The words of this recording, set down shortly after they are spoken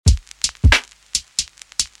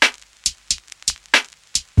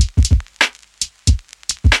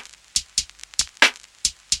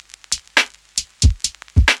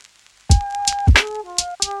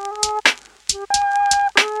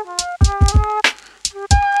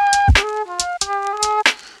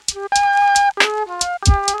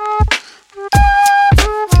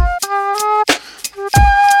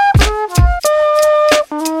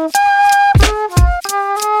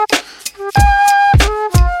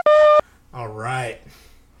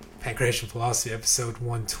Pancreation Philosophy, episode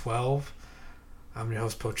 112. I'm your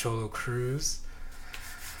host, Pocholo Cruz.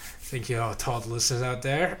 Thank you all to all the listeners out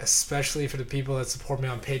there, especially for the people that support me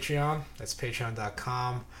on Patreon. That's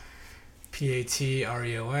patreon.com, Patreon.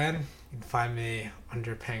 You can find me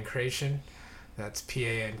under Pancreation. That's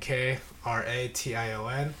Pankration.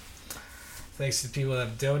 Thanks to the people that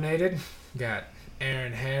have donated. We got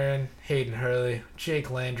Aaron Heron, Hayden Hurley, Jake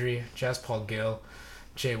Landry, Jazz Paul Gill,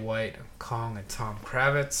 Jay White, Kong, and Tom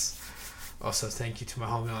Kravitz. Also, thank you to my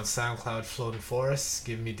homie on SoundCloud, Floating Forest,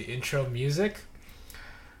 giving me the intro music.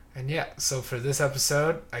 And yeah, so for this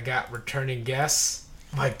episode, I got returning guests,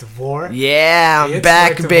 Mike DeVore. Yeah, I'm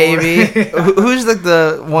back, baby. Who's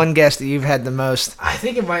the one guest that you've had the most? I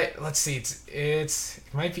think it might. Let's see. It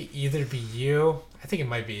might be either be you. I think it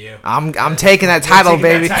might be you. I'm taking that title,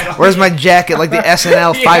 baby. That title. Where's my jacket? Like the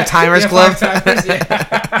SNL Five Timers Club. 5 Timers,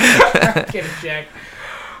 yeah. Get a jack.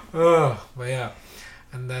 Oh, but yeah,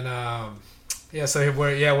 and then so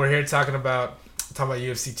we're here talking about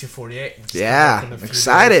UFC 248. Yeah,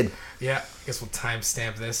 excited. Days. Yeah, I guess we'll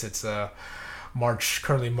timestamp this. It's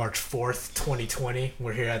currently March 4th, 2020.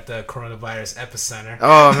 We're here at the coronavirus epicenter.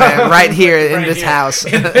 Oh man, right here in this house.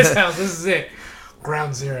 In this house, this is it.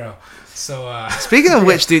 Ground zero. So speaking of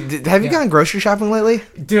which, dude, have you gone grocery shopping lately?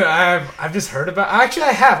 Dude, I've just heard about. Actually,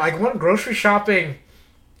 I have. I went grocery shopping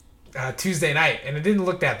Tuesday night, and it didn't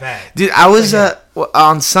look that bad. Dude, I was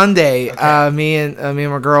on Sunday. Okay. Me and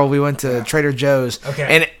my girl, we went to Trader Joe's,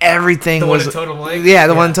 and everything was one in Totem Lake. Yeah,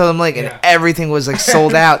 the one in Totem Lake, and everything was like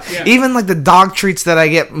sold out. Even like the dog treats that I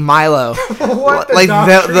get, Milo,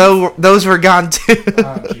 those were gone too.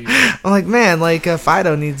 Oh, I'm like, man, like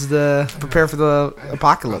Fido needs to prepare for the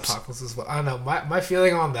apocalypse. As well. I don't know. My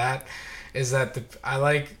feeling on that is that I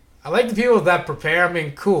like the people that prepare. I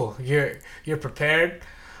mean, cool, you're prepared.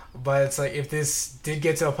 But it's like, if this did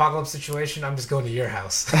get to an apocalypse situation, I'm just going to your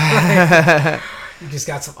house. You just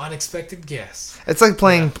got some unexpected guests. It's like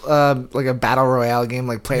playing like a battle royale game,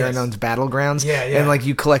 like PlayerUnknown's Battlegrounds. Yeah. And like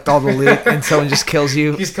you collect all the loot, and someone just kills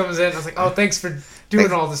you. He just comes in. I was like, oh, thanks for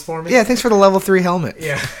doing all this for me. Yeah, thanks for the level 3 helmet.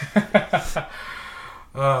 Yeah.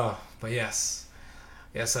 But yes.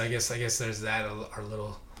 So I guess there's that, our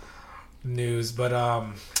little news. But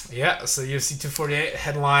so UFC 248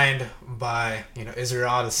 headlined by Israel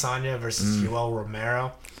Adesanya versus Yoel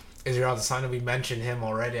Romero. Israel Adesanya, we mentioned him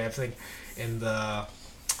already. I think we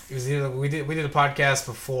did a podcast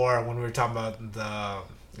before when we were talking about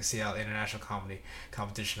the Seattle International Comedy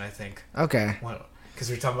Competition. I think. Okay. Because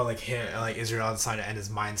we were talking about like him, like Israel Adesanya and his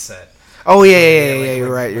mindset. Oh yeah.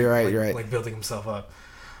 You're right. Like building himself up.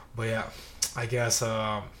 But yeah, I guess.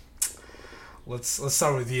 Let's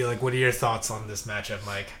start with you. Like, what are your thoughts on this matchup,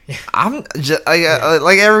 Mike? I'm just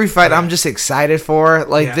like every fight, I'm just excited for.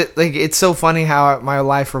 Like, it's so funny how my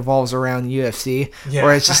life revolves around UFC. Yeah.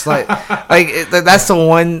 Where it's just that's the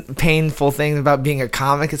one painful thing about being a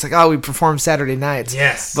comic. It's like, oh, we perform Saturday nights.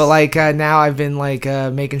 Yes. But like now, I've been like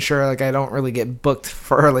making sure like I don't really get booked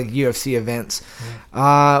for like UFC events.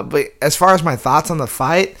 But as far as my thoughts on the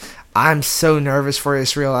fight, I'm so nervous for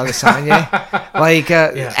Israel Adesanya.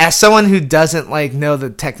 As someone who doesn't like know the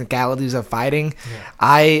technicalities of fighting,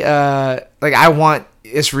 I want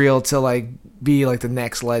Israel to like be like the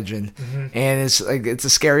next legend, and it's a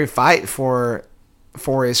scary fight for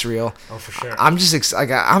Israel. Oh, for sure. I'm just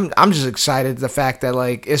excited the fact that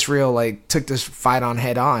like Israel like took this fight on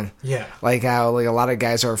head on. Yeah. Like how like a lot of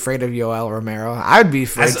guys are afraid of Yoel Romero. I would be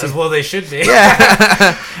afraid as well. They should be.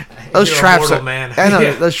 Yeah. Those traps are, man. I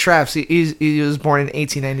know those traps. He was born in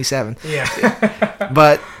 1897. Yeah.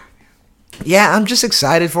 But yeah, I'm just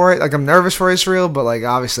excited for it. Like, I'm nervous for Israel, but like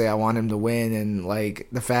obviously I want him to win, and like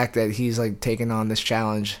the fact that he's like taking on this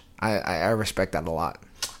challenge, I respect that a lot.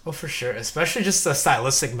 Oh, for sure. Especially just a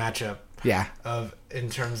stylistic matchup. Yeah. In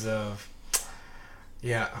terms of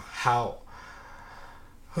how.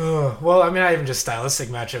 Well, I mean, not even just stylistic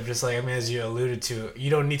matchup. Just like, I mean, as you alluded to, you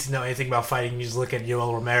don't need to know anything about fighting. You just look at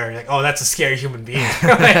Yoel Romero and you're like, oh, that's a scary human being.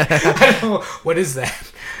 I don't know, what is that?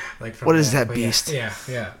 Like, what is that beast? Yeah.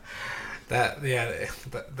 That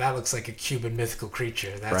looks like a Cuban mythical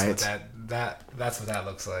creature. That's right. That's what that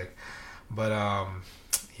looks like. But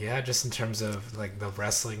just in terms of like the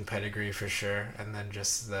wrestling pedigree for sure, and then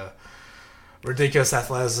just the ridiculous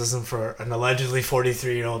athleticism for an allegedly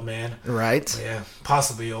 43-year-old man. Right. Yeah,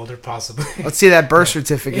 possibly older, possibly. Let's see that birth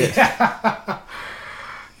certificate.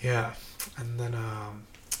 Yeah. And then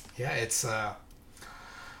it's well,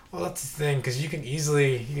 that's the thing, because you can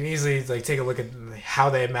easily like take a look at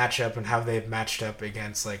how they match up and how they've matched up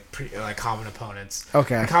against like common opponents.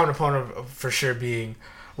 Okay. A common opponent for sure being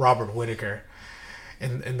Robert Whittaker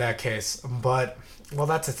in that case. But well,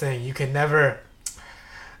 that's the thing. You can never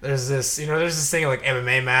there's this thing like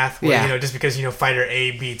MMA math where, Yeah. just because, fighter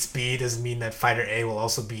A beats B doesn't mean that fighter A will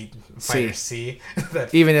also beat fighter C.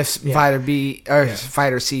 Even if fighter B or Yeah.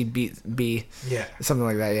 fighter C beats B, Yeah. something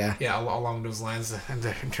like that. Yeah. Yeah, along those lines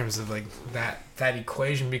in terms of like that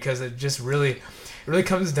equation, because it just really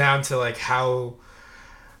comes down to like how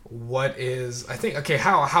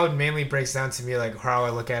it mainly breaks down to me, like how I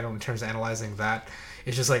look at it in terms of analyzing that.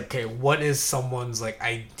 It's just like, okay, what is someone's like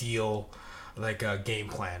ideal like a game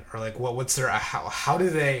plan, or like what's their how do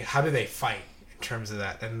they fight in terms of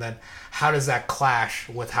that, and then how does that clash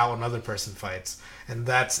with how another person fights, and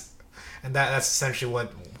that's essentially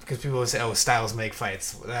what, because people will say, oh, styles make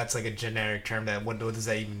fights. That's like a generic term. That what does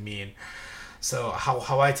that even mean? So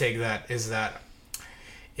how I take that is that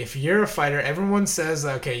if you're a fighter, everyone says,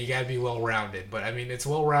 okay, you gotta be well-rounded, but I mean, it's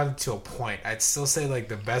well-rounded to a point. I'd still say like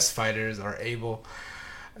the best fighters are able,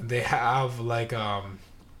 they have like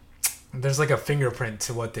there's like a fingerprint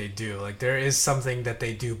to what they do. Like there is something that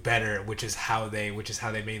they do better, which is how they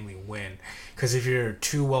mainly win. Because if you're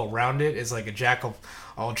too well-rounded, it's like a jack of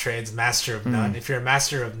all trades, master of none. If you're a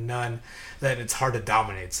master of none, then it's hard to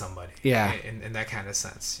dominate somebody. Yeah. In that kind of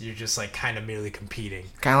sense, you're just like kind of merely competing.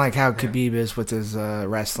 Kind of like how Khabib is with his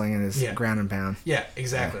wrestling and his ground and pound. Yeah,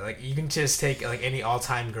 exactly. Yeah. Like you can just take like any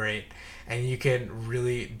all-time great, and you can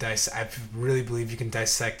really I really believe you can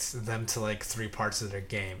dissect them to like 3 parts of their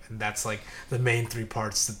game, and that's like the main 3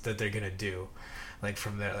 parts that they're gonna do. Like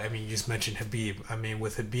from there, I mean, you just mentioned Khabib. I mean,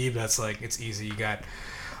 with Khabib, that's like, it's easy. You got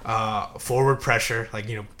forward pressure, like,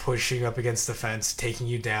 pushing up against the fence, taking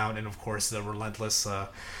you down, and of course the relentless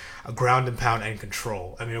ground and pound and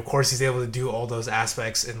control. I mean, of course he's able to do all those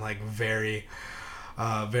aspects in like very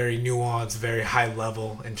nuanced, very high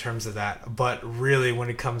level in terms of that. But really, when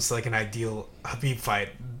it comes to like an ideal Khabib fight,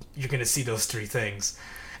 you're gonna see those 3 things,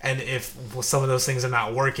 and if some of those things are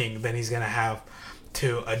not working, then he's gonna have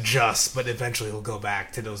to adjust, but eventually he'll go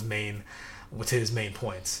back to his main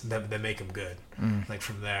points that make him good, like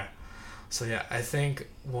from there. So yeah, I think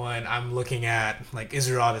when I'm looking at like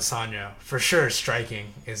Israel Adesanya, for sure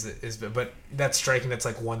striking is, but that's striking, that's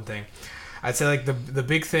like one thing. I'd say like the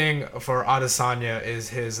big thing for Adesanya is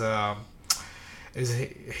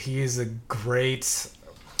he is a great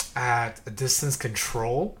at distance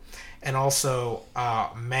control, and also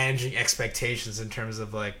managing expectations in terms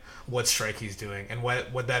of like what strike he's doing. And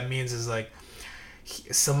what that means is like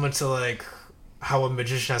similar to like how a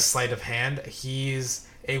magician has sleight of hand, he's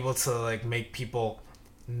able to like make people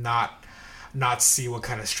not see what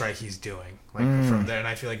kind of strike he's doing, like from there. And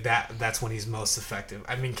I feel like that's when he's most effective.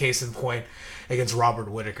 I mean, case in point against Robert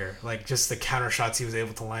Whittaker, like just the counter shots he was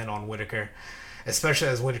able to land on Whittaker, especially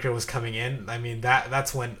as Whittaker was coming in. I mean,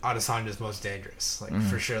 that's when Adesanya is most dangerous, like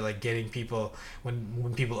for sure, like getting people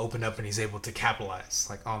when people open up and he's able to capitalize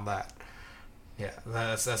like on that. Yeah,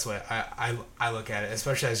 that's what I look at it,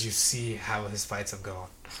 especially as you see how his fights have gone.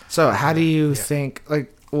 So how do you think,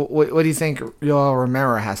 like, what do you think Yoel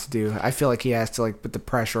Romero has to do? I feel like he has to like put the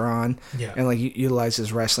pressure on, and like utilize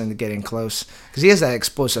his wrestling to get in close, because he has that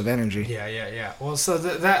explosive energy. Yeah. Well, so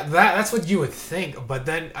that's what you would think, but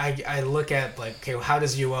then I look at like, okay, how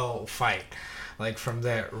does Yoel fight? Like from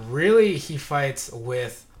there, really, he fights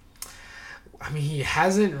with. I mean, he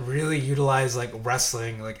hasn't really utilized like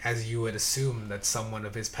wrestling like as you would assume that someone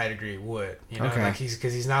of his pedigree would. Okay. Like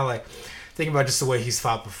he's not like, thinking about just the way he's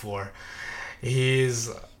fought before.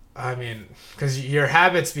 I mean, because your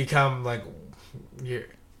habits become like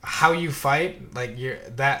how you fight, like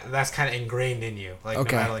that's kind of ingrained in you. Like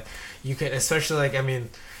okay. No matter, like you can, especially like, I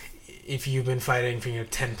mean, if you've been fighting for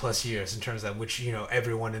 10 plus years in terms of that, which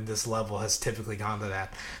everyone in this level has typically gone to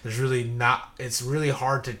that. There's really not. It's really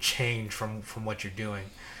hard to change from what you're doing.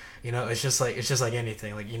 It's just like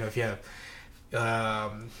anything. Like if you have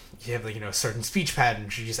like a certain speech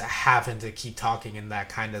patterns, you just happen to keep talking in that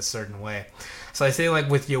kind of certain way. So I say like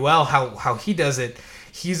with Yoel, how he does it,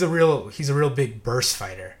 he's a real big burst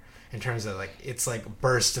fighter in terms of like, it's like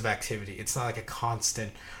bursts of activity. It's not like a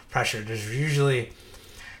constant pressure. There's usually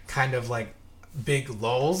kind of like big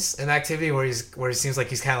lulls in activity where he seems like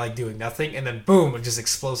he's kind of like doing nothing, and then boom, just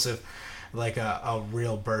explosive, like a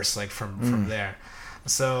real burst like from there.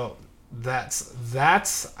 So that's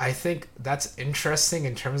I think that's interesting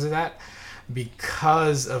in terms of that,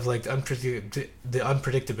 because of like the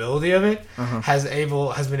unpredictability of it.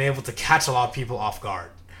 Has been able to catch a lot of people off guard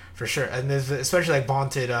for sure, and there's especially like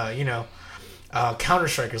vaunted counter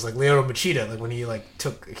strikers like Lyoto Machida, like when he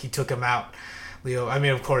took him out. Leo, I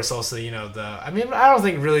mean, of course, also, I don't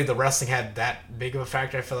think really the wrestling had that big of a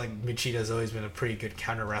factor. I feel like Machida has always been a pretty good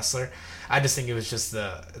counter wrestler. I just think it was just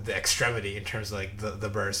the extremity in terms of like the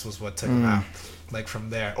burst was what took him out, like from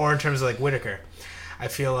there. Or in terms of like Whittaker, I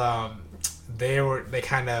feel they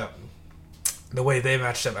kind of the way they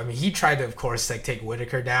matched up. I mean, he tried to, of course, like take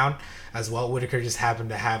Whitaker down as well. Whitaker just happened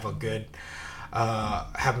to have a good,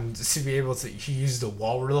 happened to be able to. He used the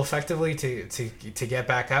wall real effectively to get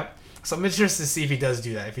back up. So I'm interested to see if he does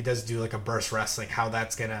do that. If he does do like a burst wrestling, how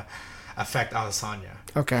that's gonna affect Adesanya.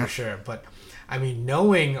 Okay, for sure. But I mean,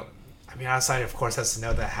 Adesanya of course has to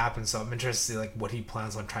know that happens. So I'm interested to see like what he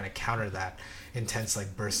plans on trying to counter that intense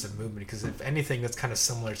like burst of movement. Because if anything, that's kind of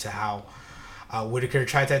similar to how Whitaker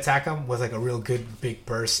tried to attack him with like a real good big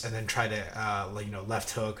burst, and then try to left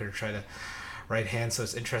hook or try to right hand. So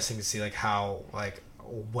it's interesting to see like how like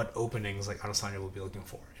what openings like Adesanya will be looking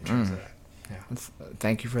for in terms of that. Yeah.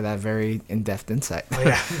 Thank you for that very in-depth insight. Oh,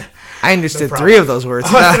 yeah. I understood 3 of those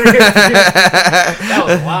words. That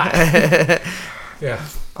was a lot. Yeah.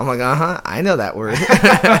 I'm like, I know that word.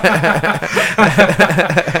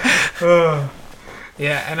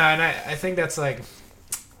 Yeah, and I think that's like,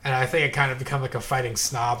 and I think I kind of become like a fighting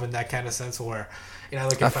snob in that kind of sense where,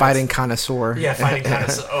 like a fighting connoisseur. Yeah, fighting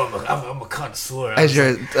connoisseur. Oh, I'm a connoisseur. As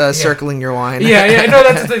you're circling your wine. Yeah. No,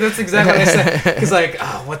 that's exactly what I said. Because like,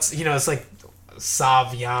 it's like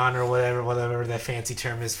Savion or whatever that fancy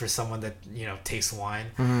term is for someone that tastes wine.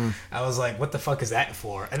 Mm-hmm. I was like, what the fuck is that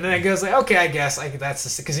for? And then I goes like, okay, I guess that's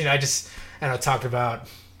just because I just talked about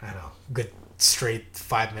good straight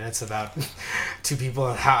 5 minutes about 2 people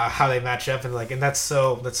and how they match up and that's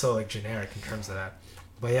so like generic in terms of that.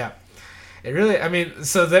 But yeah, it really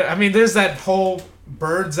there's that whole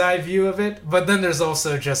bird's eye view of it, but then there's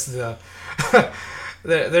also just the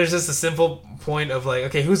there's just a simple point of like,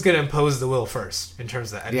 okay, who's going to impose the will first in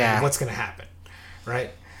terms of that? And what's going to happen,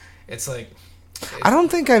 right? It's like... I don't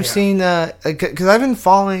think I've seen... Because I've been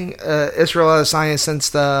following Israel Adesanya since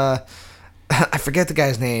the... I forget the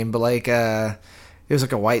guy's name, but like... it was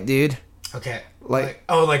like a white dude. Okay. Like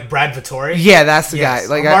Brad Vittori? Yeah, that's the guy.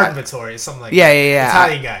 Like Martin Vittori, something like that. Yeah.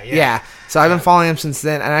 Italian guy, yeah. So I've been following him since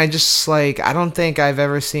then, and I just, I don't think I've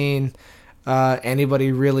ever seen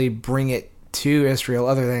anybody really bring it to Israel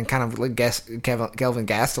other than kind of like Kelvin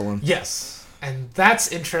Gastelum. Yes. And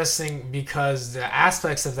that's interesting because the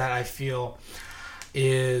aspects of that I feel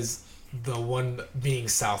is the one being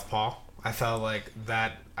southpaw. I felt like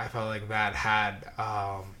that had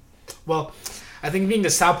I think being the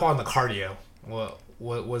southpaw and the cardio what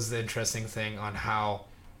was the interesting thing on how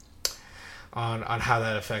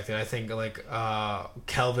that affected. I think like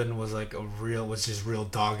Kelvin was just real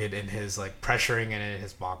dogged in his like pressuring and in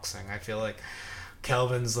his boxing. I feel like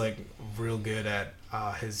Kelvin's like real good at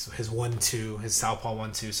his 1-2, his southpaw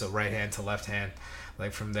 1-2, so right hand to left hand.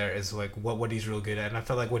 Like from there is like what he's real good at, and I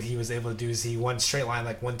felt like what he was able to do is he went straight line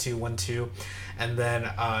like 1-2, 1-2, and then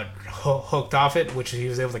hooked off it, which he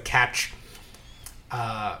was able to catch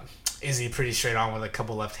Izzy pretty straight on with a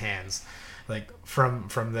couple left hands, like from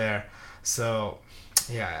there. So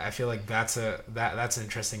yeah, I feel like that's an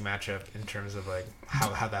interesting matchup in terms of like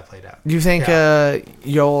how that played out. Do you think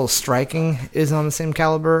Yoel's striking is on the same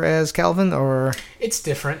caliber as Kelvin, or it's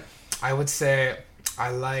different? I would say I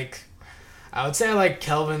like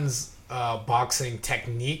Kelvin's boxing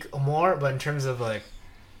technique more, but in terms of like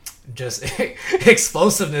just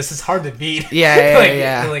explosiveness, it's hard to beat.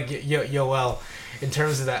 Yeah. Like Yoel in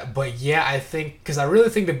terms of that. But yeah, I think because I really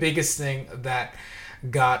think the biggest thing that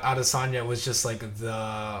got Adesanya was just like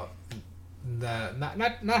the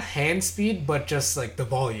not hand speed, but just like the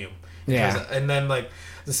volume. Yeah. And then like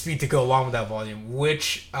the speed to go along with that volume,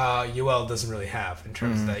 which Yoel doesn't really have in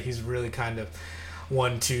terms of that. He's really kind of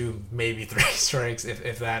 1, 2, maybe 3 strikes,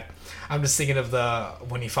 if that. I'm just thinking of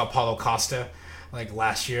when he fought Paulo Costa, like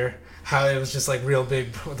last year, how it was just like real big,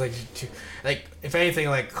 like if anything,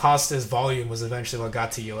 like Costa's volume was eventually what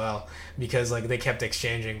got to Yoel because like they kept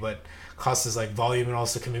exchanging, but Costa's like volume and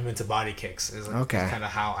also commitment to body kicks is like, kind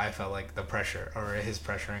of how I felt like the pressure or his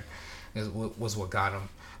pressuring was what got him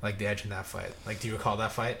like the edge in that fight. Like, do you recall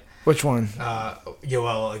that fight? Which one?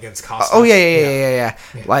 Yoel against Costa. Oh yeah.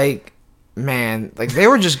 Like. Man, like they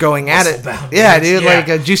were just going at it. Yeah, dude, like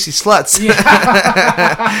juicy sluts.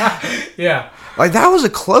 Yeah. Like that was a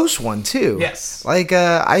close one too. Yes. Like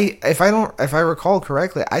if I recall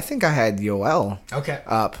correctly, I think I had Yoel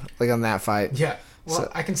up like on that fight. Yeah. Well,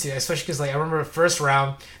 I can see that, especially because like I remember first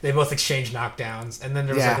round they both exchanged knockdowns, and then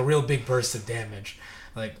there was like a real big burst of damage,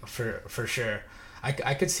 like for sure.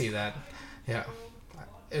 I could see that. Yeah.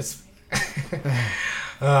 It's.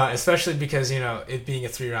 Especially because it being a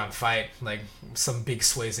 3-round fight, like some big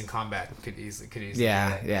sways in combat could easily.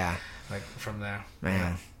 Yeah. Like from there, man.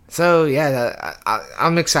 Yeah. So yeah,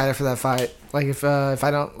 I'm excited for that fight. Like if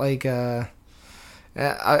I don't like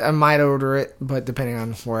I might order it, but depending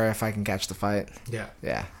on where if I can catch the fight. Yeah.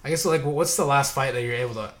 Yeah. I guess like what's the last fight that you're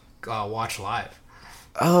able to watch live?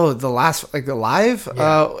 Oh, the live.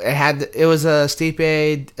 Yeah. It was a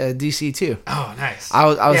Stipe DC too. Oh, nice. I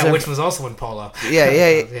was yeah, there which was also in Polo.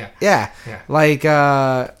 Yeah. Yeah. Like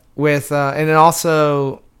with and then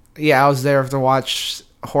also I was there to watch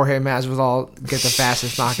Jorge Masvidal get the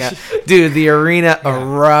fastest knockout. Dude, the arena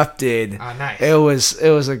erupted. Oh, nice.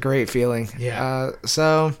 It was a great feeling. Yeah.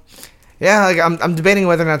 Like I'm debating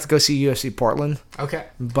whether or not to go see UFC Portland. Okay.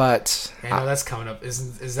 But I know that's coming up.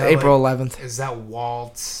 Is that April like, 11th? Is that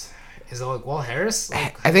Walt? Is it like Walt Harris?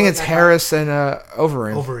 Like, I think it's Harris and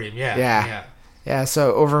Overeem. Overeem, yeah. Yeah,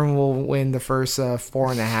 so Overeem will win the first 4 rounds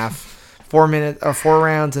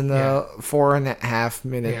in the 4.5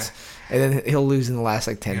 minutes, and then he'll lose in the last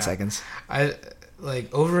like 10 seconds. I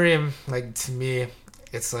like Overeem. Like to me,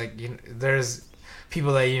 it's like there's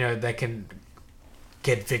people that that can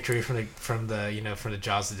get victory from the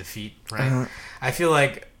jaws of defeat, right? Uh-huh. I feel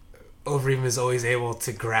like Overeem is always able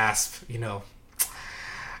to grasp,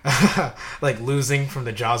 like losing from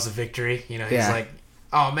the jaws of victory. He's like,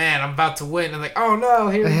 oh man, I'm about to win. And like, oh no,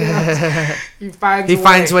 here he goes. He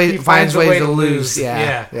finds ways to lose.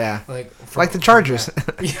 Yeah. Like the Chargers.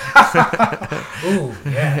 Ooh,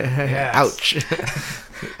 yeah. Ouch.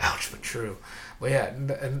 Ouch, but true. Well, yeah,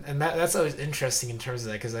 and that's always interesting in terms of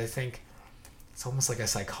that, because I think it's almost like a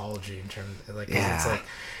psychology in terms of like,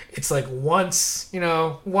 it's like once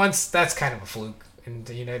that's kind of a fluke, and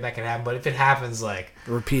that can happen. But if it happens like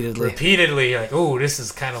repeatedly, like, oh, this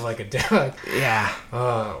is kind of like it's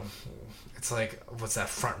like, what's that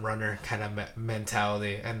front runner kind of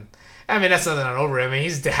mentality? And I mean, that's nothing on Overeem. I mean,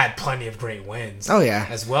 he's had plenty of great wins. Oh yeah,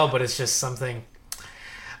 as well. But it's just something.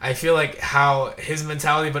 I feel like how his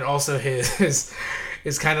mentality, but also his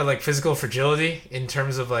is kind of like physical fragility in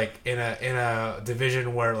terms of like in a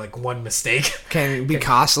division where like one mistake can be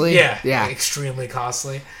costly. Yeah, extremely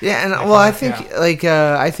costly. Yeah, and I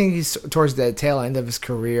think he's towards the tail end of his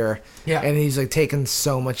career. Yeah, and he's like taken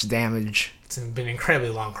so much damage. It's been an incredibly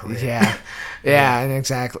long career. Yeah, and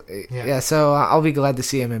exactly. Yeah, so I'll be glad to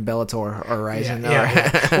see him in Bellator or Ryzen.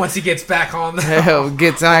 Yeah. Once he gets back on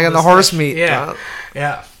gets back on the horse meat. Yeah.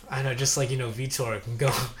 I know, just like Vitor can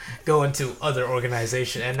go into other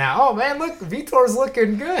organization, and now, oh man, look, Vitor's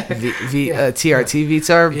looking good. TRT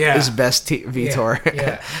Vitor is best Vitor.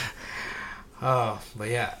 Yeah. Oh, but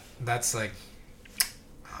yeah, that's like,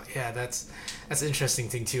 that's an interesting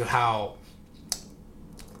thing too. How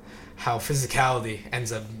physicality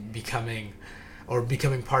ends up becoming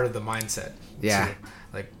part of the mindset. Yeah. Too,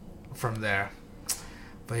 like from there,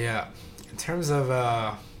 but yeah, in terms of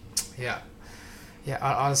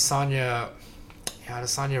Adesanya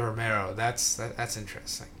Romero. That's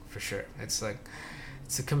interesting for sure. It's a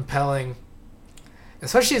compelling,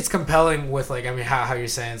 especially it's compelling with like, I mean, how you're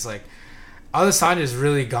saying it's like Adesanya's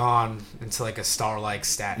really gone into like a star-like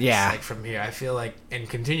status. Yeah. Like from here, I feel like, and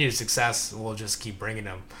continued success will just keep bringing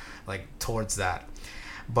him like towards that.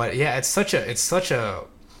 But yeah, it's such a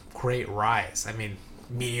great rise. I mean,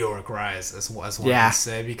 meteoric rise as one would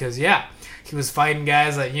say, because he was fighting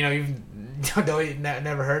guys that you've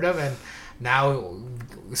never heard of, and now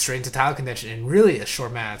straight into title contention in really a short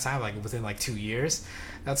amount of time, like within like 2 years.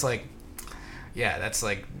 That's like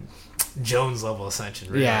Jones level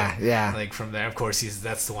ascension. Really. Yeah. Like from there, of course,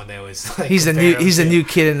 that's the one they always like. He's a new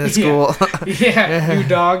kid in the school. New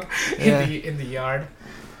dog in the yard.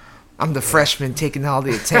 I'm the freshman taking all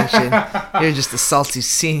the attention. You're just a salty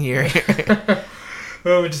senior.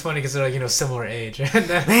 Oh, it's just funny because they're like similar age.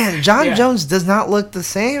 Man, John Jones does not look the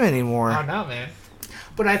same anymore. Oh no, man.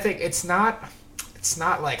 But I think it's not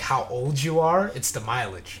like how old you are. It's the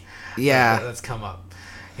mileage. Yeah, that's come up.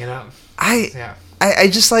 I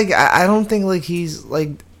just like I don't think like he's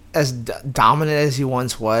like as dominant as he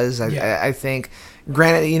once was. I think,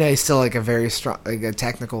 granted, he's still like a very strong, like a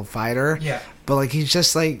technical fighter. Yeah, but like he's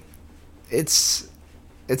just like it's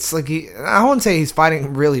like I wouldn't say he's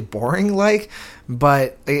fighting really boring, like.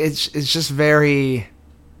 But it's just very.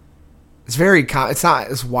 It's not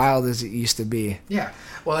as wild as it used to be. Yeah,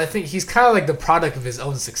 well, I think he's kind of like the product of his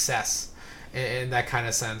own success, in that kind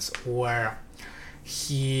of sense, where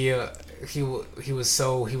he was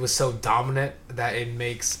so dominant that it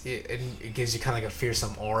gives you kind of like a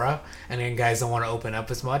fearsome aura, and then guys don't want to open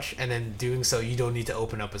up as much, and then doing so you don't need to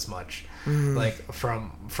open up as much. Like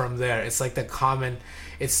from there, it's like the common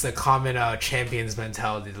champions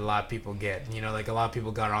mentality that a lot of people get. Like a lot of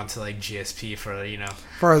people got onto like GSP for the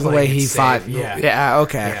way he fought. Okay.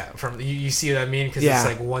 Yeah, from you see what I mean? Because it's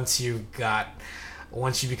like once you kind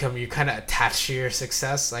of attach to your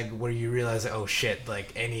success, like where you realize, oh shit,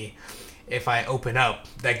 like if I open up,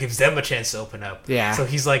 that gives them a chance to open up. Yeah. So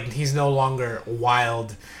he's no longer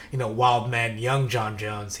wild, wild man, young John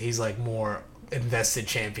Jones. He's like more invested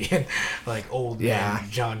champion, like old man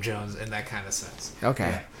John Jones in that kind of sense.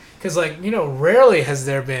 Okay. Because rarely has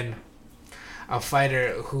there been a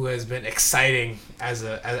fighter who has been exciting as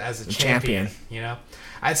a champion.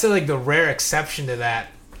 I'd say like the rare exception to that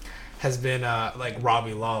has been like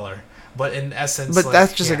Robbie Lawler. But in essence, but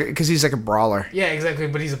that's just because he's like a brawler. Yeah, exactly.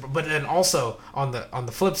 But then also on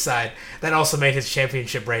the flip side, that also made his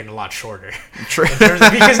championship reign a lot shorter. True.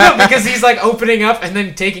 Because he's like opening up and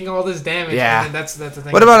then taking all this damage. Yeah, and that's the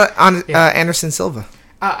thing. What about Anderson Silva?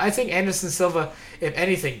 I think Anderson Silva, if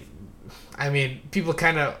anything, I mean, people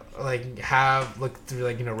kind of like have looked through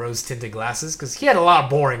like rose tinted glasses because he had a lot of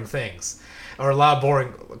boring things, or a lot of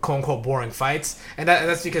boring, quote unquote, boring fights, and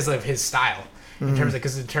that's because of his style. In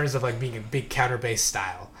terms of like being a big counter based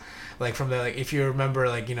style, like from the if you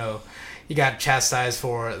remember he got chastised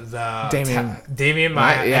for the Damian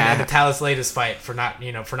Maia and the Talis latest fight for not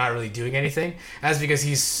really doing anything. That's because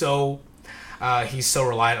he's so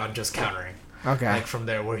reliant on just countering. Okay. Like from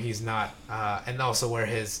there where he's not, and also where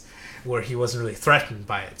he wasn't really threatened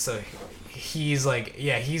by it. So he's like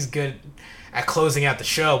he's good at closing out the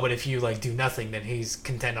show, but if you do nothing, then he's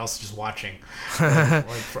content also just watching. He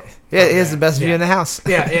has the best view in the house.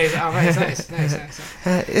 Oh, right, nice.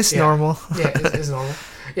 It's normal. It's normal.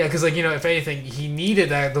 Yeah, because if anything, he needed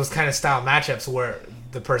those kind of style matchups where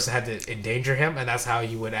the person had to endanger him, and that's how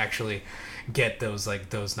you would actually get those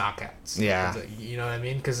knockouts. Yeah, you know what I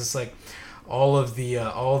mean? Because it's like all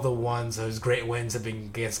the ones, those great wins have been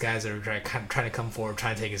against guys that are trying to come forward,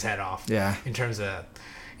 trying to take his head off. Yeah, in terms of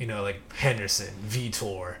like Henderson,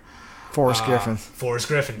 Vitor, Forrest Griffin.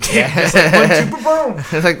 Yeah.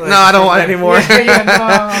 It's like, no, I don't want it anymore.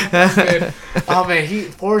 I'm good. Oh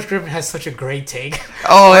man, Forrest Griffin has such a great take.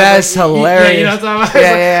 Oh, that's hilarious. Yeah, what I'm talking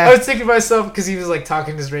about? I was thinking to myself because he was like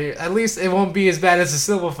talking his radio. At least it won't be as bad as the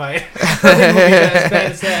Silva fight. It won't be as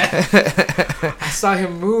bad as that. I saw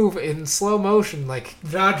him move in slow motion, like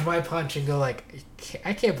dodge my punch and go like,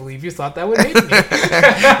 I can't believe you thought that would hit me.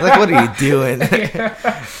 Like, what are you doing?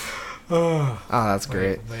 Oh, that's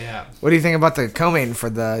great. But yeah. What do you think about the co-main for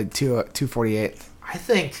the 248? I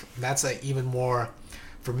think that's a even more,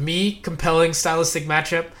 for me, compelling stylistic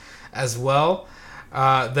matchup as well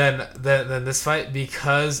than this fight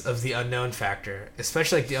because of the unknown factor,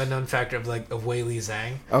 especially like the unknown factor of Weili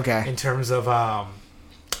Zhang. Okay. In terms of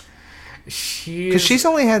because she's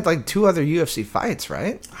only had like 2 other UFC fights,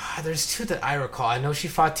 right? There's 2 that I recall. I know she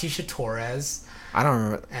fought Tisha Torres. I don't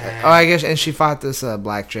remember. I guess, and she fought this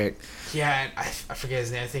black chick. Yeah, I forget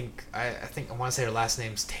his name. I think I want to say her last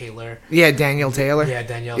name's Taylor. Yeah, Danielle Taylor. Yeah,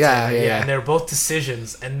 Danielle Taylor. Yeah, and they were both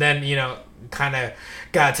decisions, and then kind of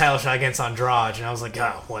got a title shot against Andrade, and I was like,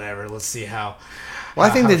 oh, whatever. Let's see how. Well,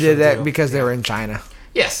 I think they did that because they were in China.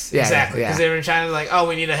 Yes, exactly. Because they were in China, like, oh,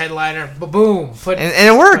 we need a headliner. Boom. And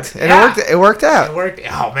it worked. It worked out. It worked.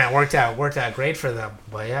 Oh man, it worked out great for them.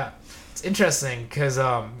 But yeah, it's interesting because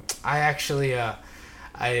I actually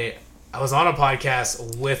I was on a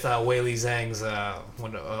podcast with Weili Zhang's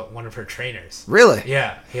one of her trainers. Really?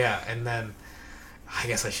 Yeah, and then I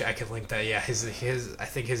guess I could link that. Yeah, his I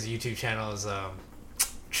think his YouTube channel is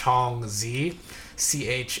Chong Z,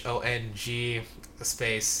 CHONG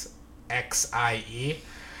space XIE.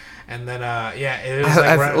 And then, it was like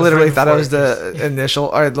I literally thought it was the initial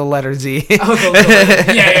or the letter Z. Oh, the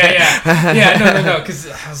letter. Yeah. No. Because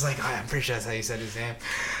I was like, I'm pretty sure that's how you said his name.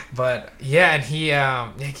 But yeah, and he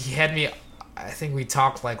had me. I think we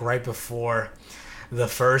talked like right before the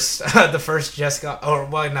first Jessica, or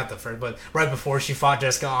well, not the first, but right before she fought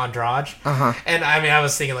Jessica Andrade. And I mean, I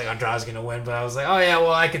was thinking like Andrade's gonna win, but I was like, oh yeah,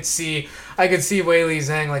 well, I could see Weili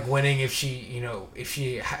Zhang like winning if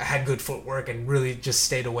she had good footwork and really just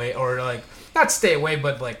stayed away, or like not stay away,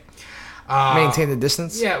 but like maintain the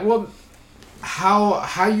distance. Yeah, well,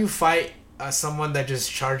 how you fight someone that just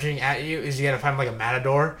charging at you is you gotta find like a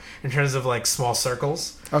matador in terms of like small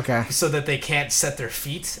circles. Okay. So that they can't set their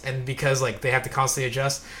feet, and because like they have to constantly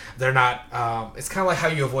adjust, they're not. It's kind of like how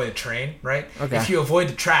you avoid a train, right? Okay. If you avoid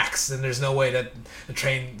the tracks, then there's no way that the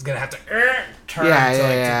train's gonna have to turn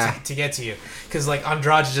to get to you. Because like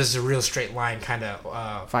Andrade is just a real straight line kind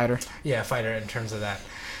of fighter. Yeah, fighter in terms of that.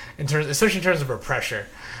 Especially in terms of her pressure,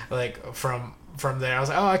 like from there, I was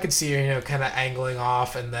like, oh, I could see her, kind of angling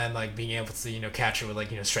off, and then like being able to, catch her with like,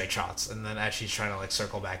 straight shots, and then as she's trying to like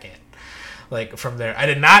circle back in, like from there, I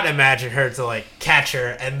did not imagine her to like catch her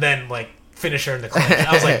and then like finish her in the clinch.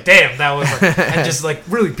 I was like, damn, that was like, and just like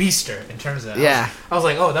really beast her in terms of that. Yeah. I was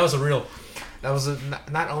like, oh, that was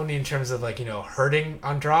not only in terms of like hurting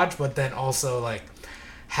Andrade, but then also like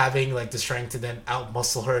having like the strength to then out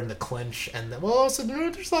muscle her in the clinch, and then, well, also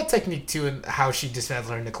there's a lot of technique too in how she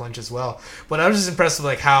dismantled her in the clinch as well. But I was just impressed with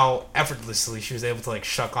like how effortlessly she was able to like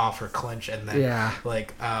shuck off her clinch and then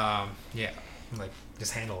like like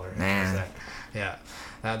just handle her. Man. Yeah,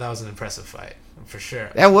 that was an impressive fight for sure.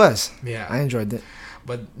 That was. Yeah, I enjoyed it.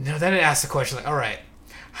 but then it asked the question like, all right,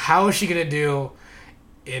 how is she gonna do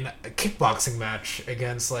in a kickboxing match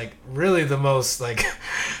against like really the most like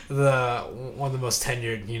one of the most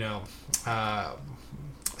tenured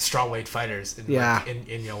strawweight fighters in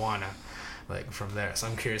in Joanna, like from there. So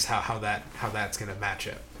I'm curious how that's gonna match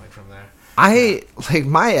up like from there. I like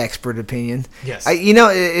my expert opinion. Yes.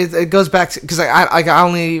 It goes back to because I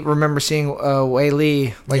only remember seeing Wei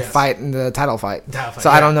Li fight in the title fight. So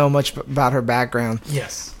I don't know much about her background.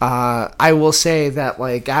 Yes. I will say that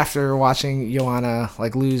like after watching Joanna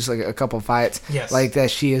like lose like a couple fights, like that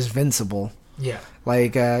she is invincible. Yeah.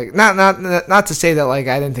 Like not to say that like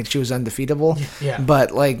I didn't think she was undefeatable. Yeah.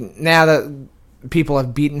 But like now that people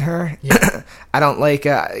have beaten her, I don't like.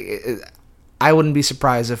 I wouldn't be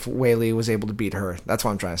surprised if Wei Li was able to beat her. That's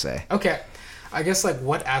what I'm trying to say. Okay, I guess like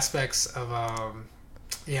what aspects of her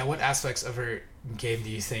game do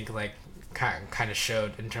you think like kind of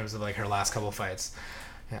showed in terms of like her last couple fights?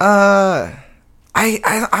 Yeah.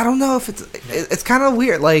 I don't know if it's kind of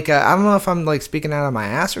weird. Like I don't know if I'm like speaking out of my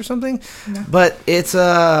ass or something, but it's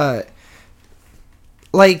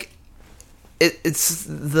like. It's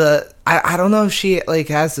the I don't know if she like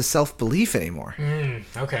has the self-belief anymore.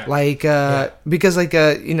 Okay. Like because like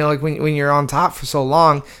like when you're on top for so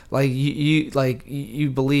long, like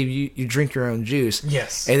you believe you drink your own juice.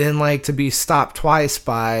 Yes. And then like to be stopped twice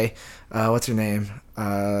by what's her name?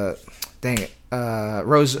 Dang it.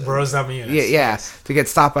 Rose Namajunas. Yeah, yes. To get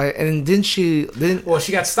stopped by, and didn't she? Well,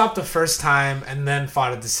 she got stopped the first time, and then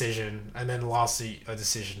fought a decision, and then lost a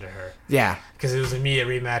decision to her. Yeah, because it was an immediate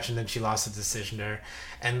rematch, and then she lost a decision to her,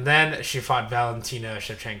 and then she fought Valentina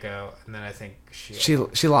Shevchenko, and then I think she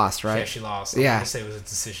lost, right? Yeah, she lost. I'm gonna say it was a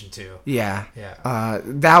decision too. Yeah, yeah.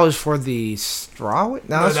 That was for the strawweight.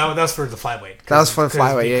 No, that was for the flyweight. That was for the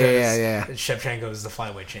flyweight. Yeah. Shevchenko is the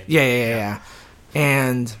flyweight champion. Yeah.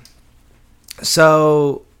 And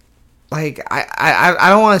so, like, I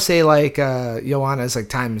don't want to say, like, Joanna's, like,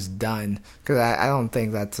 time is done. Because I don't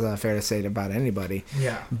think that's fair to say about anybody.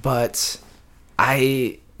 Yeah. But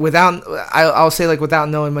I'll say, like, without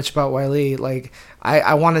knowing much about Wei Li, like,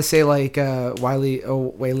 I want to say, like,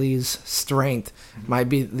 Wei Li's strength might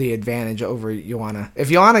be the advantage over Joanna. If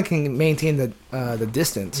Joanna can maintain the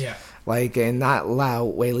distance, like, and not allow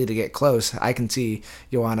Wei Li to get close, I can see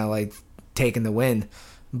Joanna, like, taking the win.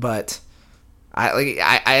 But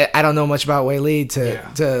I don't know much about Wei Li to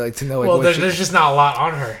know. Like, well, there's just not a lot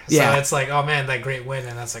on her. So it's like, oh man, that great win,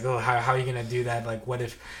 and that's like, oh, how are you gonna do that? Like, what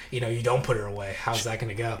if you don't put her away? How's that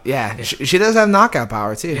gonna go? Yeah. She does have knockout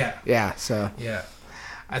power too. Yeah. So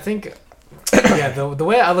I think the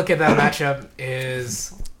way I look at that matchup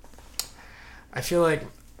is, I feel like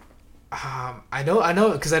I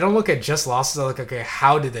know because I don't look at just losses. I look, okay,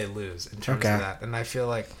 how did they lose in terms of that, and I feel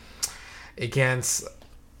like against.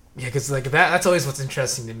 Yeah, because like that's always what's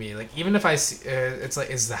interesting to me. Like even if I see, it's like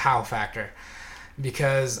is the how factor,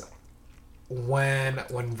 because when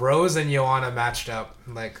Rose and Joanna matched up,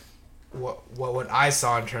 like what I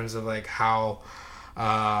saw in terms of like how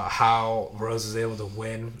Rose was able to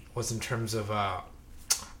win was in terms of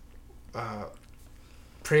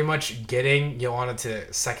pretty much getting Joanna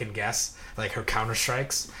to second guess like her counter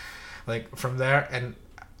strikes, like from there and.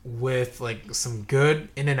 With like some good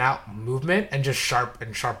in and out movement and just sharp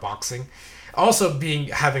boxing, also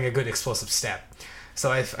having a good explosive step.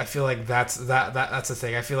 So I feel like that's the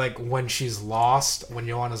thing. I feel like when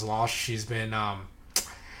Joanna's lost, she's been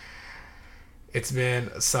it's been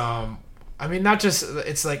some. I mean, not just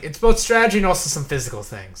it's like it's both strategy and also some physical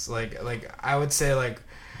things. Like I would say like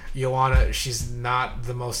Joanna, she's not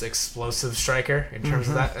the most explosive striker in terms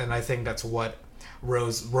of that, and I think that's what.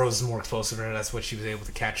 Rose is more explosive, and that's what she was able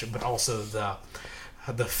to catch it. But also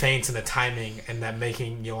the feints and the timing, and that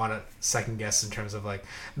making Joanna second guess in terms of like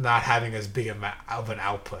not having as big of an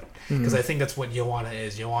output. Because I think that's what Joanna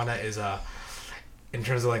is. Joanna is in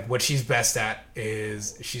terms of like what she's best at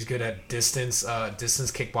is she's good at distance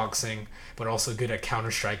kickboxing, but also good at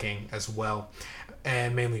counter striking as well,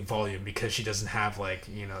 and mainly volume because she doesn't have like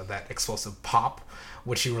that explosive pop.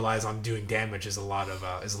 What she relies on doing damage is a lot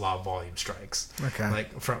of volume strikes. Okay.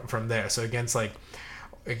 Like from there. So against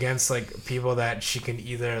people that she can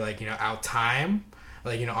either like out time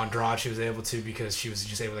like, Andrade she was able to, because she was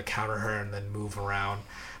just able to counter her and then move around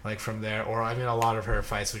like from there. Or I mean, a lot of her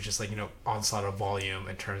fights was just like, onslaught of volume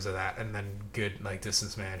in terms of that, and then good like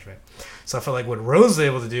distance management. So I felt like what Rose was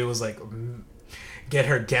able to do was like get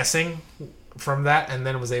her guessing from that, and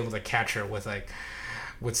then was able to catch her with like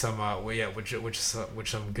with some with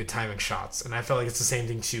some good timing shots. And I felt like it's the same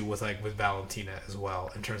thing too with Valentina as well,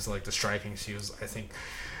 in terms of like the striking. She was, I think,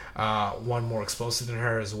 one more explosive than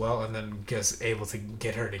her as well, and then just able to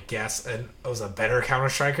get her to guess, and it was a better counter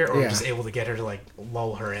striker, or just able to get her to like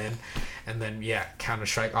lull her in, and then counter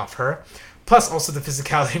strike off her. Plus also the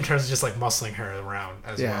physicality in terms of just like muscling her around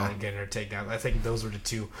as well and getting her takedown. I think those were the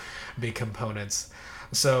two big components.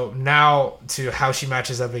 So now to how she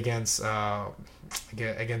matches up against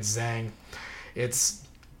Zhang, it's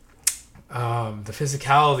the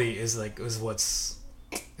physicality is the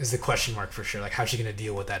question mark for sure. Like, how's she gonna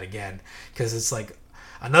deal with that again? Because it's like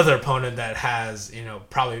another opponent that has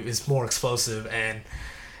probably is more explosive and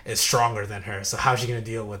is stronger than her. So how's she gonna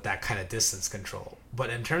deal with that kind of distance control? But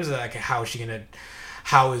in terms of like how is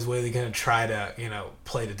Weili gonna try to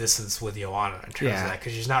play the distance with Joanna in terms of that?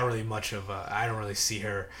 Because she's not really much of a. I don't really see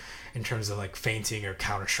her in terms of like feinting or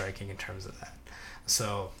counter striking in terms of that.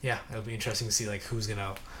 So it'll be interesting to see like how's it's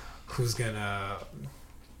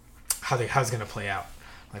gonna play out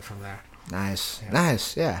like from there. Nice.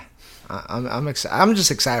 Yeah. I'm excited. I'm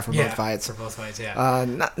just excited for both fights. For both fights,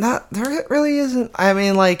 not there really isn't. I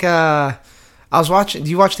mean, like I was watching. Do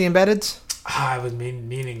you watch the Embeddeds? I was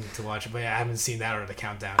meaning to watch it, but I haven't seen that or the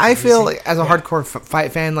countdown. I feel like as a hardcore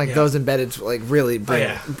fight fan, like those Embeddeds like really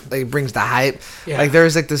brings the hype. Yeah. Like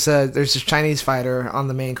there's there's this Chinese fighter on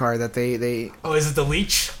the main card that they Oh, is it the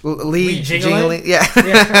Leech? Lee Jingling? Yeah.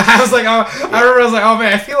 I was like, oh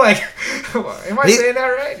man, I feel like, am I saying that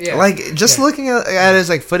right? Yeah. Like just looking at his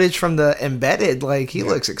like footage from the Embedded, like he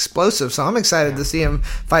looks explosive. So I'm excited to see him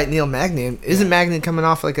fight Neil Magny. Isn't Magny coming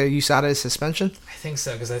off like a USADA suspension? I think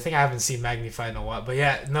so, because I think I haven't seen Magny fight in a while. But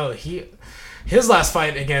his last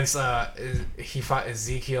fight against he fought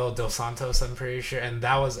Ezekiel Dos Santos, I'm pretty sure, and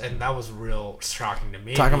that was real shocking to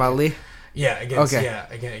me. Talking about Lee? Yeah, against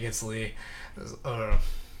Lee. However.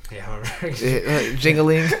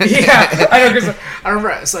 Jingling. I know, because I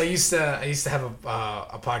remember. So I used to have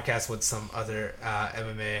a podcast with some other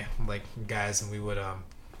MMA like guys, and we would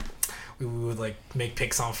like make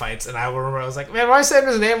picks on fights, and I remember I was like, man, am I saying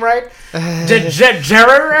his name right? Jerry?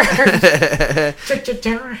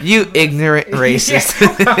 You ignorant racist.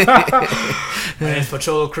 My name's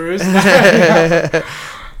Pocholo Cruz. I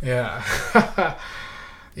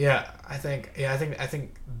think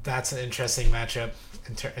that's an interesting matchup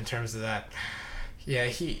in terms of that.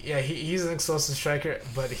 He's an explosive striker,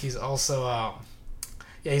 but he's also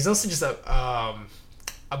just a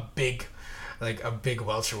big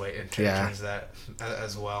welterweight in terms of that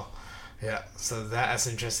as well. Yeah, so that's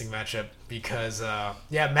an interesting matchup because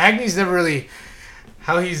Magny's never really,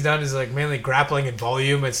 how he's done is like mainly grappling and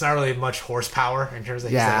volume. It's not really much horsepower in terms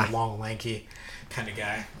of he's like a long, lanky kind of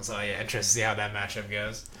guy. So interesting to see how that matchup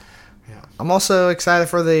goes. Yeah. I'm also excited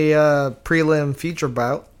for the prelim feature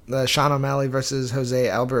bout. Sean O'Malley versus Jose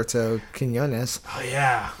Alberto Quinones. Oh,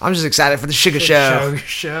 yeah. I'm just excited for the Sugar Show.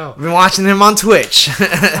 Show. I've been watching him on Twitch.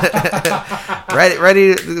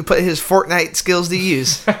 ready to put his Fortnite skills to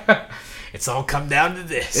use. It's all come down to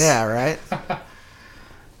this. Yeah, right?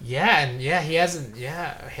 he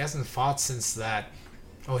hasn't fought since that.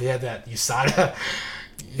 Oh, yeah, that USADA. Yeah.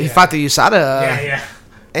 He fought the USADA. Yeah.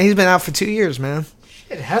 And he's been out for 2 years, man.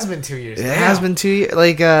 It has been 2 years. It has been 2 years.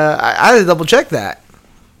 Like, I had to double check that.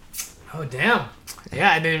 Oh, damn.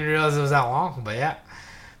 Yeah, I didn't even realize it was that long, but yeah.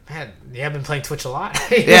 Man, I've been playing Twitch a lot.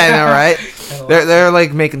 Yeah, I know, right? They're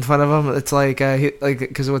like making fun of him. It's like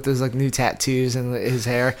because with his like new tattoos and his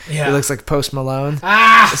hair, he looks like Post Malone.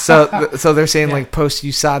 So they're saying like Post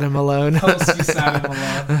USADA Malone. Post USADA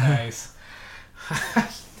Malone. Nice. He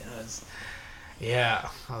does. Yeah.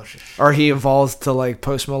 Oh, or he evolves to like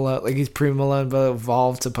Post Malone, like he's pre Malone, but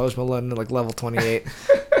evolved to Post Malone to like level 28.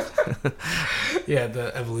 Yeah,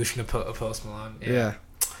 the evolution of Post Malone. Yeah,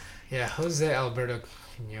 Jose Alberto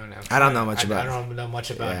Quinones. I don't know much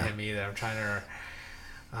about him either. I'm trying to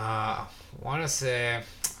want to say,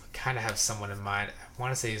 kind of have someone in mind. I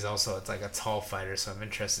want to say he's also a tall fighter, so I'm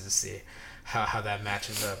interested to see how that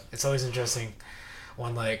matches up. It's always interesting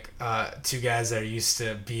when two guys that are used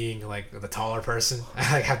to being like the taller person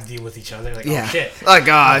have to deal with each other. Like, oh shit! Oh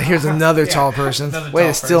god, here's another tall person. Way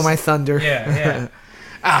to steal my thunder. Yeah.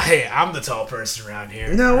 Hey, I'm the tall person around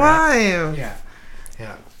here. No, I am. Yeah.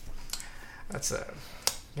 I'm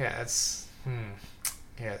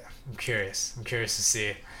curious. I'm curious to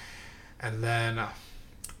see. And then,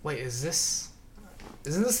 wait, is this?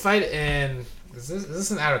 isn't this fight in? Is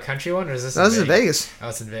this an out of country one or is this? No, this is Vegas. Oh,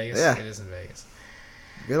 it's in Vegas. Yeah. It is in Vegas.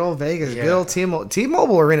 Good old Vegas. Yeah. Good old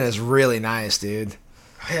T-Mobile Arena is really nice, dude.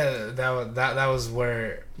 Yeah, that was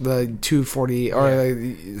where The 240 or Yeah.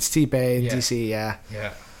 it's Stipe, Yeah. DC. Yeah.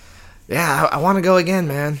 yeah. Yeah, I want to go again,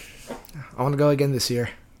 man. I want to go again this year.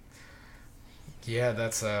 Yeah,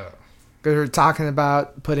 that's Because we're talking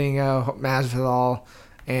about putting Masvidal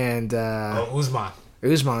and Usman.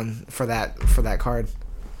 Usman for that card.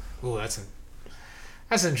 Ooh, that's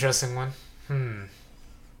an interesting one.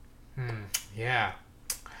 Yeah.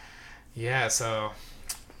 Yeah, so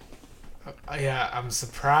yeah, I'm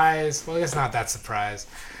surprised. Well, I guess not that surprised.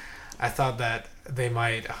 I thought that they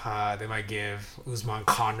might give Usman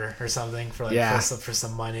Conor or something for like Yeah. for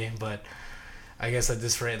some money, but I guess at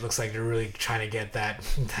this rate, it looks like they're really trying to get that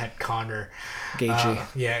Conor,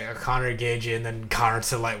 Gaethje. Conor Gaethje, and then Conor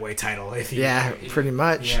to lightweight title. Pretty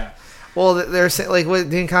much. Yeah. Well, they're saying, like, what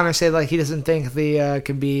didn't Conor say? Like, he doesn't think the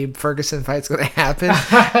Khabib Ferguson fight's going to happen.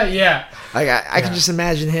 Yeah. Like, I can just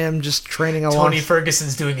imagine him just training along. Tony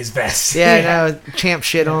Ferguson's doing his best. Yeah, no, champ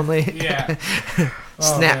shit only. Yeah.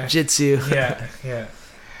 Snap man. jitsu. Yeah.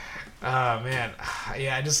 Oh man.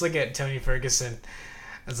 Yeah, I just look at Tony Ferguson.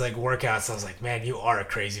 It's like workouts. I was like, man, you are a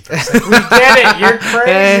crazy person. We get it. You're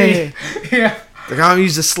crazy. Yeah. They're going to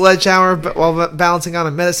use a sledgehammer while balancing on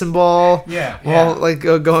a medicine ball. Yeah. While like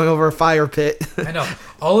going over a fire pit. I know.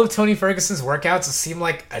 All of Tony Ferguson's workouts seem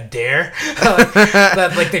like a dare.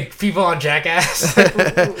 like the people on Jackass would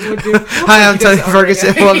do. Hi, I'm Tony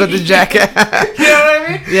Ferguson. Welcome to Jackass. You know what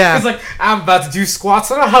I mean? Yeah. It's like, I'm about to do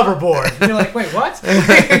squats on a hoverboard. And you're like, wait, what?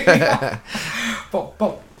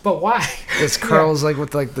 But why? It's curls like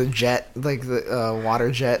with like the jet, like the water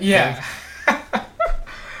jet. Yeah.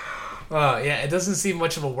 Well, yeah, it doesn't seem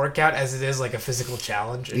much of a workout as it is like a physical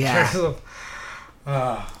challenge. In terms of,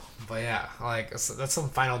 but yeah, like that's some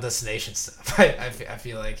Final Destination stuff. I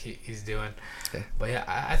feel like he's doing. Yeah. But yeah,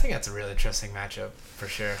 I think that's a really interesting matchup for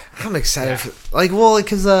sure. I'm excited. Yeah.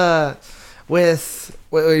 Because with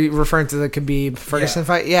what are you referring to the Khabib Ferguson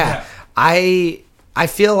fight? Yeah. I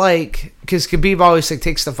feel like because Khabib always like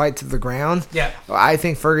takes the fight to the ground. Yeah. I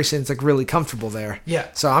think Ferguson's like really comfortable there. Yeah.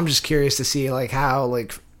 So I'm just curious to see like how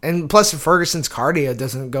like. And plus, Ferguson's cardio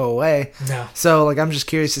doesn't go away. No. So, like, I'm just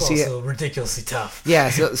curious to see it. It's also ridiculously tough. Yeah,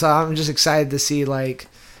 so I'm just excited to see, like,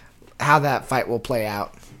 how that fight will play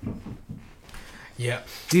out. Yeah.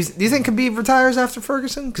 Do you think Khabib retires after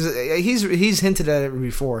Ferguson? Because he's hinted at it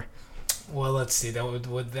before. Well, let's see. That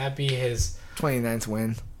would that be his 29th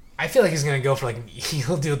win? I feel like he's gonna go for like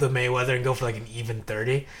he'll do the Mayweather and go for like an even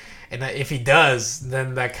 30, and if he does,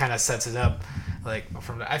 then that kind of sets it up. Like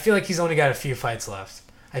I feel like he's only got a few fights left.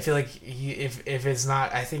 I feel like if it's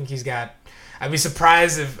not, I think he's got. I'd be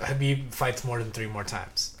surprised if Khabib fights more than 3 more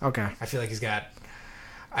times. Okay. I feel like he's got.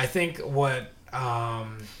 I think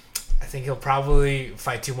he'll probably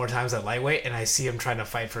fight 2 more times at lightweight, and I see him trying to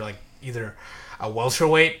fight for like either a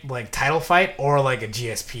welterweight like title fight or like a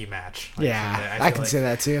GSP match. Like, yeah, I can like, see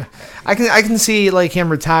that too. I can see like him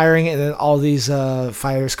retiring, and then all these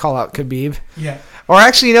fighters call out Khabib. Yeah. Or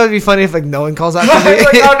actually, you know, it'd be funny if like no one calls out Khabib.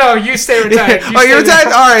 Like, oh no, you stay retired. You're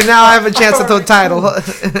retired. All right, now I have a chance at the title.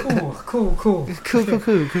 Cool.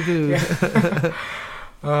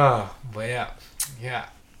 Yeah. But yeah.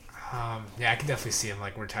 I can definitely see him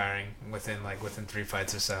like retiring within 3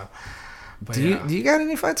 fights or so. But do you got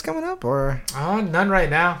any fights coming up or? None right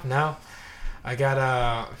now. No, I got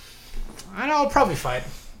I know I'll probably fight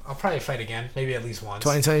again, maybe at least once.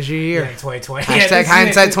 2020's your year. Yeah, 2020. Hashtag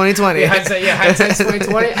hindsight 2020. Yeah, hindsight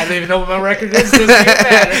 2020. I don't even know what my record is. Doesn't even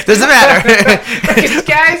matter. Doesn't matter.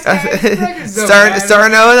 guys. Starting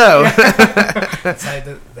 0-0.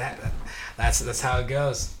 That's how it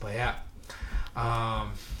goes. But yeah,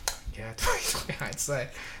 2020 hindsight.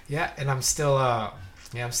 Yeah, and I'm still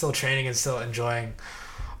I'm still training and still enjoying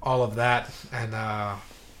all of that. And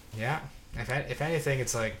if anything,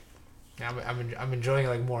 it's like. I'm enjoying it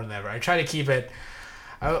like more than ever. I try to keep it.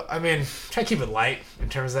 Try to keep it light in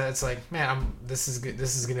terms of that. It's like, man, this is good.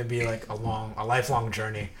 This is gonna be like a lifelong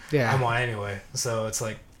journey. Yeah. I'm on anyway. So it's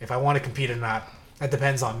like, if I want to compete or not, that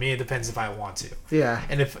depends on me. It depends if I want to. Yeah.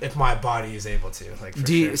 And if my body is able to, like. For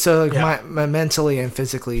Do you, sure. so like mentally and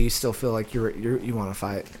physically, you still feel like you want to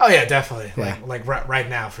fight? Oh yeah, definitely. Yeah. Like right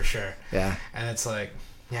now for sure. Yeah. And it's like,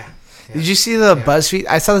 Yeah. Did you see the Yeah. BuzzFeed?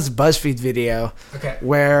 I saw this BuzzFeed video Okay.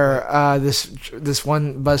 where this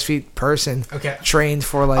one BuzzFeed person Okay. trained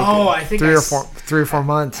for like I think 3 or 4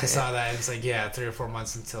 months. I saw that. It's like 3 or 4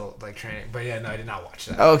 months until like training. But yeah, no, I did not watch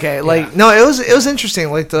that. Okay, like Yeah. no, it was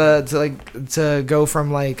interesting, like to go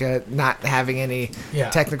from like not having any Yeah.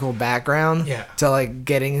 technical background Yeah. to like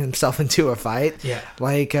getting himself into a fight. Yeah.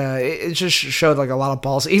 Like it just showed like a lot of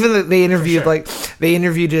balls. Even though they interviewed sure. they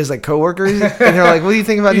interviewed his like coworkers, and they're like, "What do you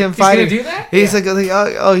think about him He's fighting?" gonna do that? He's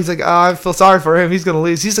Yeah. he's like, "Oh, I feel sorry for him. He's gonna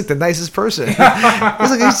lose." He's like the nicest person. He's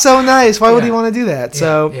like, he's so nice. Why would he Yeah. want to do that? Yeah,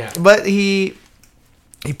 So, yeah. but he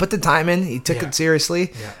put the time in. He took Yeah. it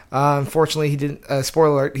seriously. Yeah. Unfortunately, he didn't. Spoiler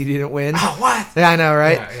alert: he didn't win. Oh, what? Yeah, I know,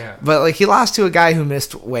 right? Yeah, yeah. But like he lost to a guy who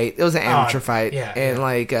missed weight. It was an amateur fight, yeah, and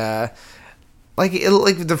yeah. like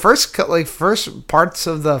the first parts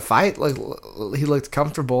of the fight, like he looked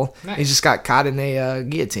comfortable. Nice. He just got caught in a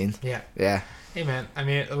guillotine. Yeah. Yeah. Hey man, I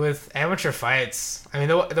mean, with amateur fights, I mean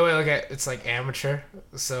the way I look at it's like amateur,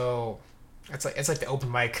 so it's like the open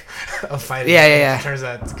mic of fighting. Yeah, yeah, yeah. In terms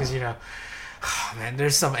of that, because man,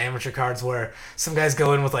 there's some amateur cards where some guys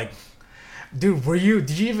go in with like, dude, did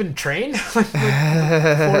you even train like,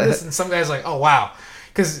 before this? And some guys like, oh wow,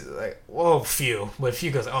 because like, but few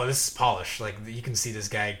goes, oh, this is polished. Like you can see this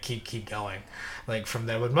guy keep going. Like from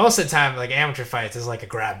there, but most of the time, like amateur fights is like a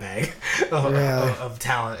grab bag of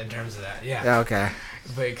talent in terms of that. Yeah. Yeah. Okay.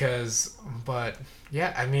 But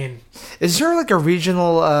yeah, I mean, Is there like a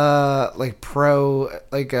regional like pro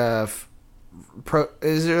like pro?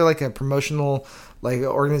 Is there like a promotional like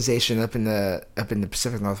organization up in the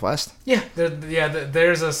Pacific Northwest? yeah,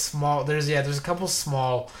 there's a couple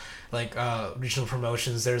small like regional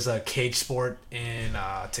promotions. There's a Cage Sport in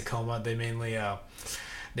Tacoma. They mainly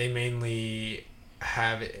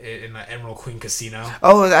have it in the Emerald Queen Casino.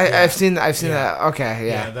 Oh, Yeah. I've seen Yeah. that. Okay,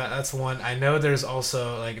 yeah. That's one. I know there's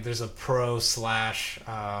also like there's a pro slash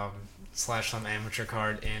some amateur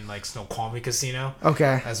card in like Snoqualmie Casino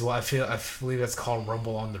Okay. as well. I believe that's called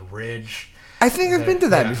Rumble on the Ridge. I think I've been to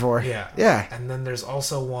that Yeah, before. Yeah. Yeah. And then there's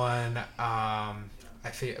also one I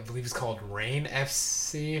believe it's called Rain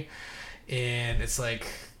FC, and it's like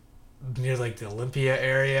near like the Olympia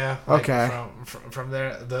area. Like, Okay. From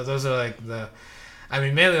there, those are like the. I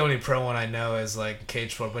mean, mainly the only pro one I know is like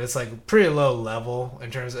Cage Sport, but it's like pretty low level in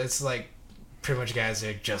terms of, it's like pretty much guys that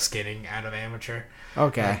are just getting out of amateur.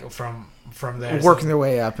 Okay. Like from there. Working their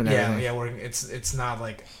way up and Yeah, everything. yeah. Working. It's not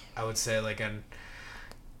like I would say like a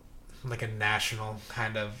national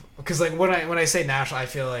kind of, because like when I say national, I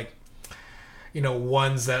feel like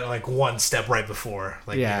ones that are like one step right before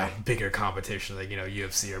like bigger competition like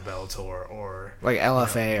UFC or Bellator or Like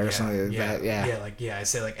LFA or something like that. Yeah. I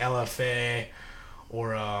say like LFA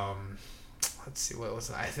or let's see, what was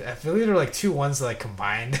that? I believe there were like two ones that like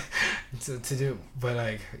combined to do, but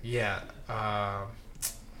like let's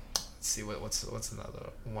see what's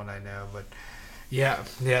another one I know, but yeah,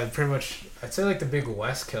 pretty much I'd say like the big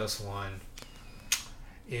West Coast one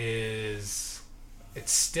is,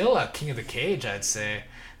 it's still a King of the Cage, I'd say.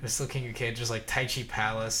 It's still King of the Cage, just like Tai Chi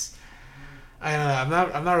Palace. I don't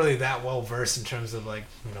know. I'm not really that well versed in terms of like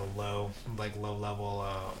low level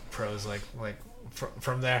pros like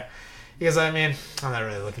from there, because I mean I'm not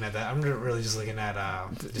really looking at that. I'm really just looking at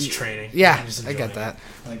just training. Yeah, Just I get enjoying that.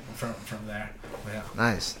 it, like from there. Yeah.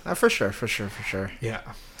 Nice. For sure. Yeah.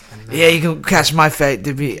 And, Yeah, you can catch my fate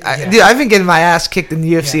to be. Yeah. Dude, I've been getting my ass kicked in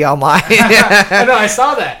the UFC online. I know. I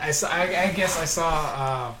saw that. I guess I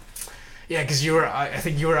saw. Yeah, because I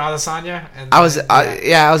think you were Adesanya, and I was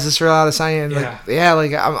just real Adesanya, and like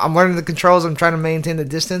Yeah. I'm learning the controls. I'm trying to maintain the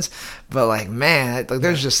distance, but like man, like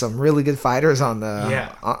there's just some really good fighters on the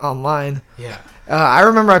online. Yeah. I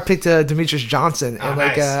remember I picked Demetrius Johnson, and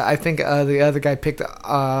nice. I think the other guy picked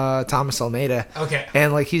Thomas Almeida. Okay.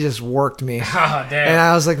 And like he just worked me. Oh damn. And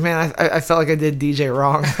I was like, man, I felt like I did DJ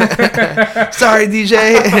wrong. Sorry,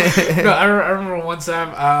 DJ. No, I remember one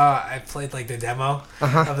time I played like the demo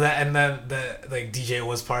Uh-huh. of that, and then the like DJ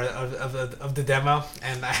was part of the demo,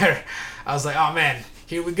 and I was like, oh man,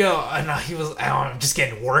 here we go, and he was, I'm just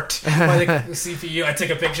getting worked by the CPU. I took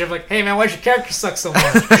a picture of like, hey man, why's your character suck so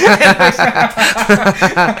much?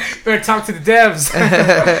 Better talk to the devs.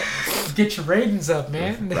 Get your ratings up,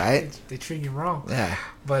 man. Right. They treat you wrong. Yeah.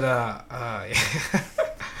 But I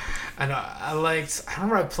know I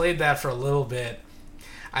remember I played that for a little bit.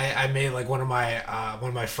 I made like one of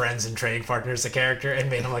my friends and training partners a character and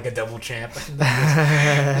made him like a double champ. Oh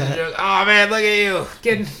man, look at you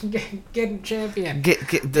getting champion. Get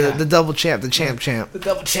the double champ, the champ. The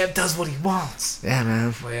double champ does what he wants. Yeah,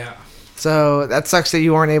 man. Well, yeah. So that sucks that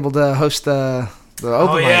you weren't able to host the The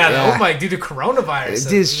open mic. The open mic due to coronavirus.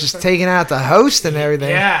 Dude's just taking out the host and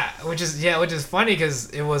everything. Yeah, which is funny because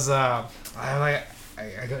it was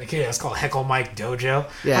it's called Heckle Mike Dojo.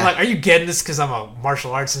 Yeah. I'm like, are you getting this because I'm a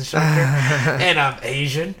martial arts instructor and I'm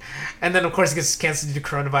Asian? And then of course it gets canceled due to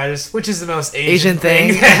coronavirus, which is the most Asian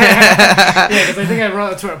thing. Yeah, because I think I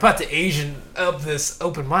wrote to about the Asian of this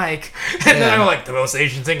open mic, and then I'm like, the most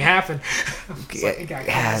Asian thing happened.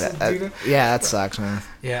 That sucks, man.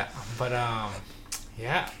 Yeah, but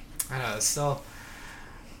yeah, I know. It's still,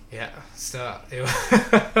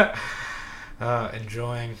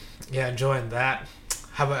 enjoying that.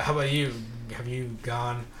 How about you? Have you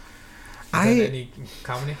done any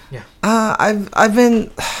comedy? Yeah. I've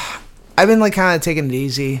been like kind of taking it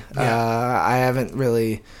easy. Yeah. I haven't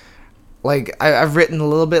really. Like, I've written a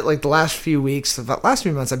little bit, like, the last few weeks, the last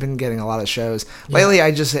few months, I've been getting a lot of shows. Yeah. Lately,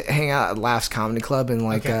 I just hang out at Laughs Comedy Club, and,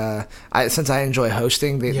 like, since I enjoy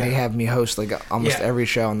hosting, they have me host, like, almost every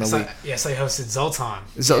show in the week. So I hosted Zoltan.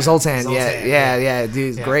 Zoltan, dude. Yeah.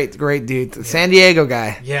 Great dude. Yeah. San Diego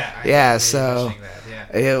guy. Yeah. So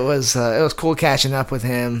it was cool catching up with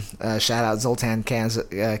him. Shout out Zoltan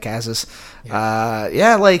Kazis.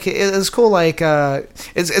 Like, it was cool, like,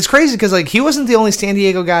 it's crazy, because, like, he wasn't the only San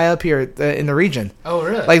Diego guy up here in the region. Oh,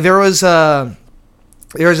 really? Like, there was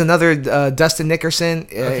another Dustin Nickerson.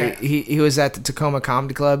 He was at the Tacoma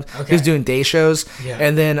Comedy Club. Okay. He was doing day shows. Yeah.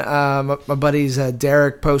 And then my buddies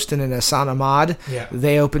Derek Poston and Asan Ahmad. Yeah.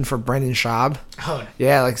 They opened for Brendan Schaub. Oh.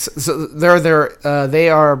 Yeah, like, so they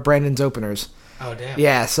are Brandon's openers. Oh, damn.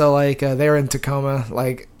 Yeah, so, like, they're in Tacoma,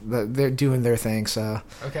 like, they're doing their thing, so.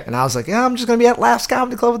 Okay. And I was like, I'm just going to be at Laughs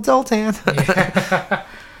Comedy Club with Zoltan. Yeah.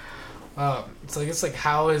 So I guess, like,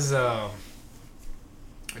 how is,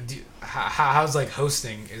 how's, like,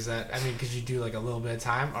 hosting? Is that, I mean, could you do, like, a little bit of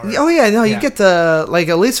time? Or? Oh, yeah, no, you get to, like,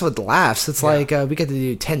 at least with Laughs, it's like, we get to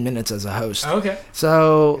do 10 minutes as a host. Oh, okay.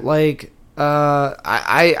 So, like,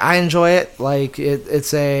 I enjoy it. Like,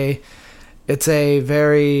 it's a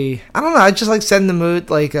very, I don't know, I just like setting the mood,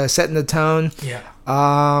 like, setting the tone. Yeah.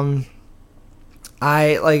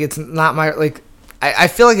 It's not my, like, I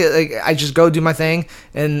feel like I just go do my thing,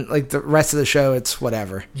 and, like, the rest of the show, it's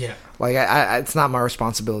whatever. Yeah. Like, it's not my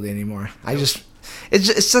responsibility anymore.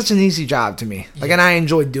 It's such an easy job to me. Like, and I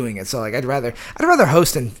enjoy doing it. So, like, I'd rather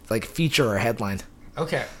host than, like, feature or headline.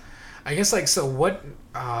 Okay. I guess, like, so what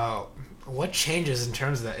changes in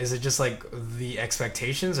terms of that? Is it just, like, the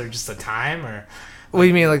expectations, or just the time, or? What do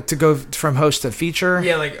you mean, like, to go from host to feature?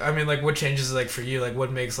 Yeah, like, I mean, like, what changes, like, for you? Like,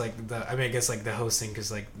 what makes, like, I guess, like, the hosting,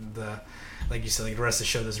 because, like, like you said, like, the rest of the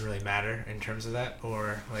show doesn't really matter in terms of that,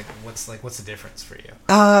 or, like, what's the difference for you?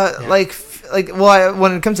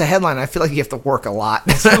 When it comes to headline, I feel like you have to work a lot.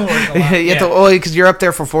 You have to, because you're up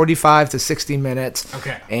there for 45 to 60 minutes.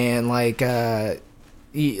 Okay. And, like,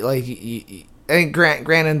 and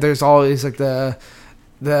granted, there's always, like, I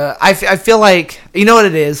feel like, you know what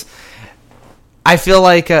it is? I feel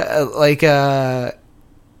like I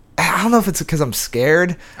don't know if it's because I'm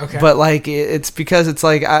scared, but, like, it's because it's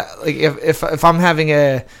like, if I'm having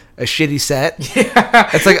a shitty set,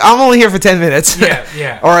 it's like, I'm only here for 10 minutes.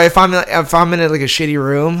 Yeah. Or if I'm in like a shitty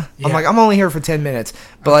room, I'm like, I'm only here for 10 minutes.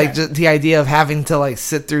 But like, just the idea of having to, like,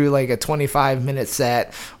 sit through, like, a 25-minute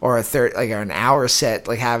set or an hour set,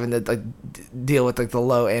 like, having to, like, deal with, like, the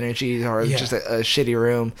low energy or just a shitty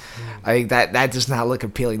room, I think that does not look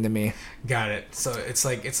appealing to me. Got it. So it's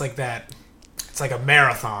like that. It's like a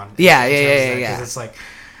marathon. Yeah. Because it's like,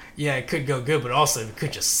 it could go good, but also it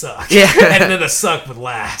could just suck. Yeah. And then the suck would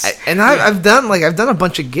last. I've done a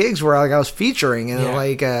bunch of gigs where, like, I was featuring, and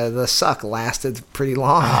like, the suck lasted pretty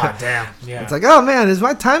long. Oh, damn. Yeah. It's like, oh man, is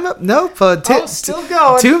my time up? Nope. Still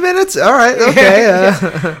going. 2 minutes. All right. Okay.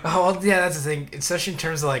 Oh, well, yeah. That's the thing. Especially in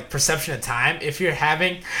terms of, like, perception of time. If you're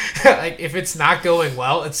having, like, if it's not going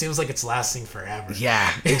well, it seems like it's lasting forever. Yeah.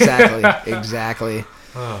 Exactly.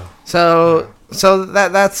 Oh. So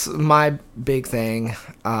that's my big thing.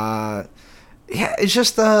 It's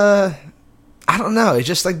just I don't know. It's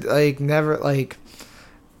just like never, like,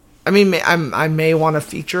 I mean, I may want to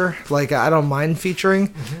feature. Like, I don't mind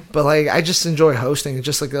featuring, but, like, I just enjoy hosting. It's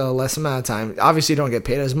just, like, a less amount of time. Obviously, you don't get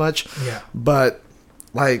paid as much. Yeah. But,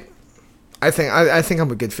 like, I think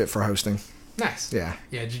I'm a good fit for hosting. Nice. Yeah.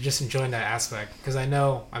 Yeah, you're just enjoying that aspect. Because I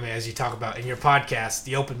know, I mean, as you talk about in your podcast,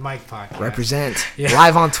 the Open Mic podcast. Represent. Yeah.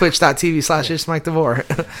 Live on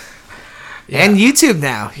twitch.tv/It'sMikeDeVore. Yeah. And YouTube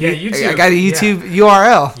now. Yeah, YouTube. I got a YouTube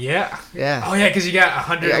URL. Yeah. Yeah. Oh, yeah, because you got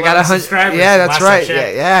 100 subscribers. Yeah, that's right.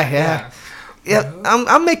 Yeah.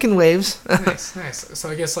 I'm making waves. Nice. So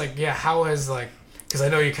I guess, like, how has, like, because I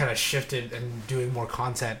know you kind of shifted and doing more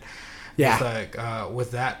content. Yeah.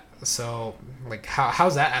 With that. So, like,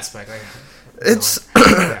 how's that aspect? Like, It's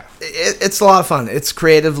Yeah. it's a lot of fun. It's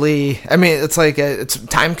creatively. I mean, it's like it's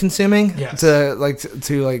time consuming Yes. to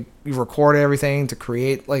like record everything, to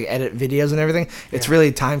create like edit videos and everything. It's Yeah.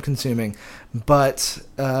 really time consuming, but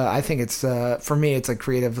I think it's for me. It's like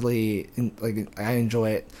creatively like I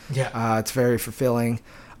enjoy it. Yeah. It's very fulfilling.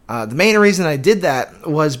 The main reason I did that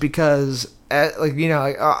was because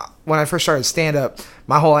when I first started stand up,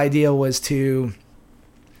 my whole idea was to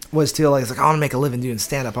like I want to make a living doing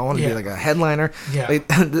stand up. I want to be Yeah. like a headliner. Yeah. Like,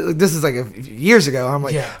 this is like years ago. I'm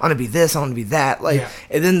like, Yeah. I want to be this, I want to be that. Like, Yeah.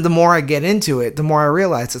 and then the more I get into it, the more I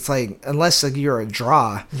realize it's like, unless like you're a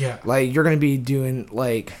draw, Yeah. like you're going to be doing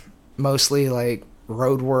like mostly like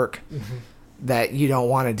road work that you don't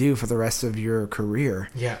want to do for the rest of your career.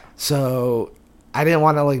 Yeah. So I didn't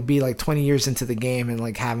want to like be like 20 years into the game and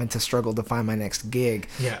like having to struggle to find my next gig.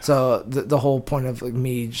 Yeah. So the whole point of like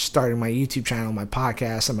me starting my YouTube channel, my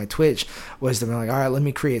podcast, and my Twitch was to be like, all right, let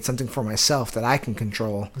me create something for myself that I can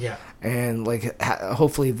control. Yeah. And like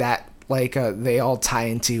hopefully that like they all tie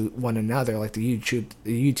into one another, like the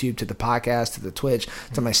YouTube to the podcast to the Twitch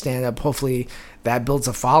to my stand up. Hopefully that builds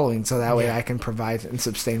a following so that way Yeah. I can provide and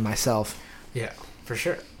sustain myself. Yeah, for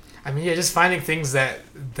sure. I mean, yeah, just finding things that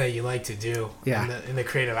you like to do in the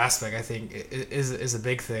creative aspect, I think, is a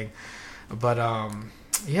big thing. But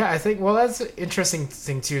yeah, I think that's an interesting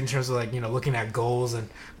thing too in terms of like looking at goals, and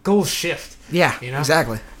goals shift. Yeah, You know?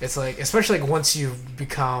 exactly. It's like, especially like once you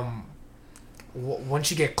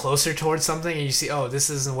get closer towards something and you see, oh,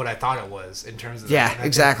 this isn't what I thought it was in terms of Yeah,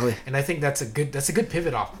 exactly. And I think that's a good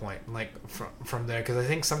pivot off point, like from there, because I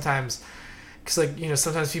think sometimes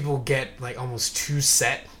people get like almost too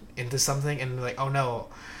set into something and like, oh no,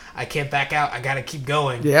 I can't back out, I gotta keep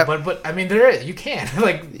going. Yeah. But I mean, you can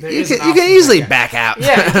like You can easily back out.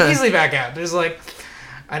 Yeah, you can easily back out. There's like,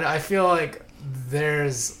 I feel like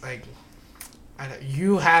there's like,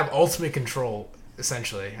 you have ultimate control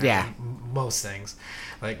essentially. Yeah. Most things,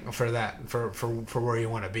 like for where you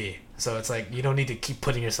want to be. So it's like you don't need to keep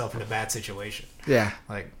putting yourself in a bad situation. Yeah.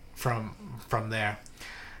 Like from there,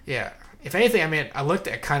 yeah. If anything, I mean, I looked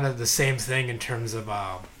at kind of the same thing in terms of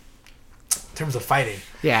fighting.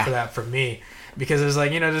 Yeah. For me, because it's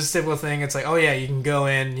like this typical thing. It's like, oh yeah, you can go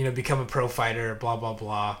in, become a pro fighter, blah blah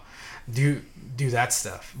blah, do that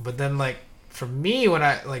stuff. But then like for me, when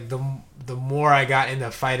I like the more I got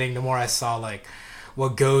into fighting, the more I saw like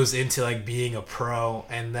what goes into like being a pro,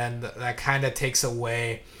 and then that kind of takes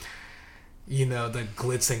away the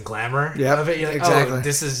glitz and glamour of it. You're like, exactly.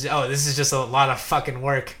 this is just a lot of fucking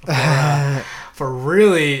work for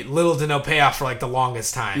really little to no payoff for like the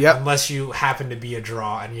longest time. Yep. Unless you happen to be a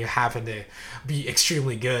draw and you happen to be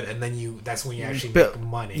extremely good, and then that's when you actually make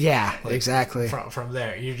money. Yeah, like, exactly. From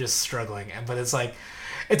there, you're just struggling, but it's like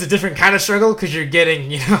it's a different kind of struggle because you're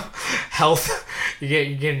getting health.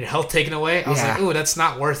 You're getting your health taken away. I was like, ooh, that's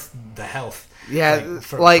not worth the health. Yeah,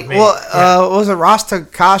 for me. what was it? Ross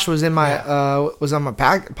Takash was in my was on my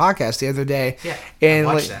podcast the other day. Yeah, and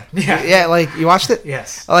I watched like, that. Yeah, like you watched it.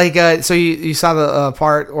 Yes. Like so you saw the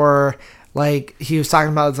part or like he was talking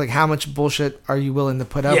about, it's like how much bullshit are you willing to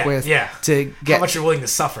put up with to get how much you're willing to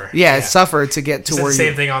suffer. Suffer to get to Just where the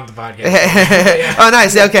same you thing on the podcast. Oh,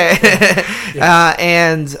 nice. Okay.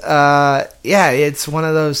 It's one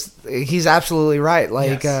of those. He's absolutely right.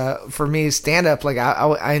 Like for me, stand up, like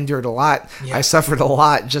I endured a lot. Yeah. I suffered a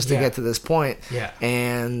lot just to get to this point. Yeah.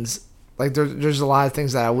 And like there's a lot of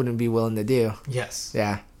things that I wouldn't be willing to do. Yes.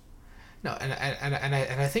 Yeah. No, and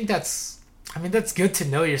I think that's good to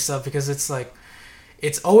know yourself, because it's like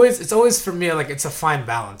it's always for me like it's a fine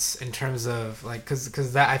balance in terms of like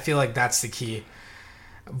because that I feel like that's the key.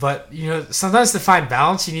 But sometimes to find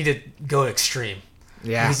balance you need to go extreme.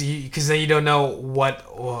 Yeah. Because then you don't know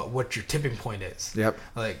what your tipping point is. Yep.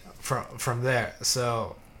 Like from there.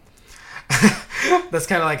 So that's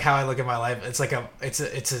kind of like how I look at my life. It's like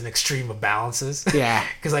it's an extreme of balances. Yeah.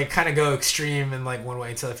 Because I kind of go extreme in like one way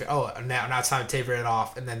until I feel, now it's time to taper it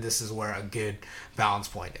off, and then this is where a good balance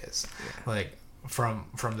point is. Yeah. Like from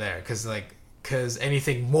there, because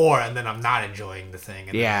anything more and then I'm not enjoying the thing.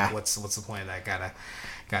 And then what's the point? I gotta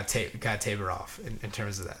taper off in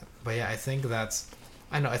terms of that. But yeah, I think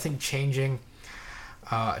I think changing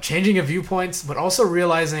your viewpoints, but also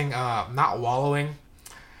realizing not wallowing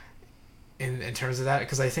in terms of that,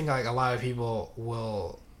 because I think like a lot of people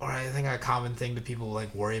will, or I think a common thing that people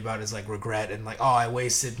like worry about is like regret and like, oh, I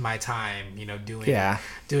wasted my time, doing that.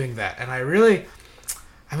 And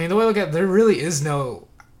the way I look at it, there really is no,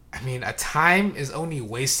 a time is only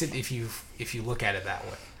wasted if you look at it that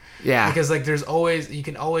way. Yeah. Because like you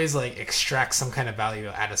can always like extract some kind of value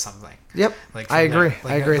out of something. Yep. Like I agree. Like,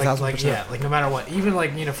 I agree. Like yeah, like no matter what, even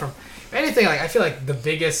like from anything, like I feel like the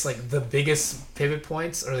biggest pivot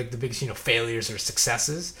points or like the biggest failures or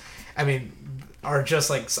successes, I mean, are just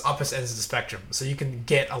like opposite ends of the spectrum. So you can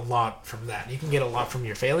get a lot from that. You can get a lot from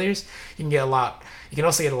your failures. You can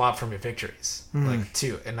also get a lot from your victories, like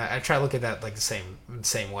too. And I try to look at that like the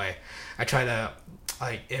same way. I try to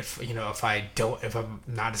like if I'm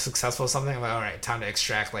not as successful at something, I'm like, all right, time to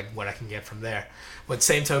extract like what I can get from there. But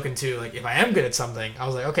same token too, like if I am good at something, I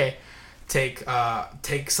was like, okay,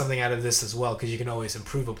 take something out of this as well, because you can always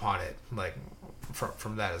improve upon it, like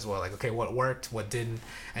from that as well. Like, okay, what worked, what didn't,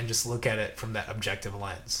 and just look at it from that objective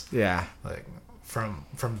lens. Yeah. Like from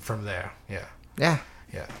there. Yeah. Yeah.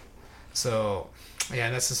 Yeah. So yeah,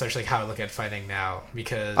 and that's essentially how I look at fighting now,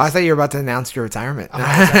 because I thought you were about to announce your retirement.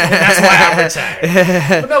 That's why I'm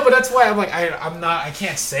retired. But that's why I'm like I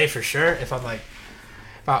can't say for sure if I'm like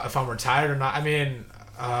if I'm retired or not. I mean,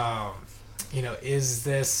 is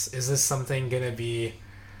this something gonna be?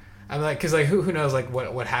 I'm like, because like who knows like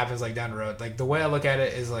what happens like down the road. Like the way I look at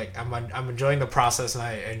it is like I'm enjoying the process, and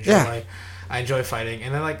I enjoy fighting,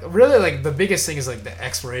 and then like really like the biggest thing is like the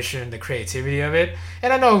exploration, the creativity of it.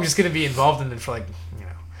 And I know I'm just gonna be involved in it for like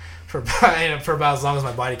for about as long as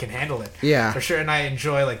my body can handle it. Yeah, for sure. And I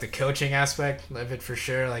enjoy like the coaching aspect of it for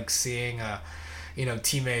sure. Like seeing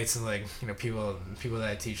teammates and like people that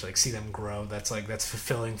I teach, like see them grow. That's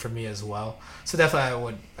fulfilling for me as well. So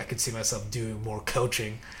definitely I could see myself doing more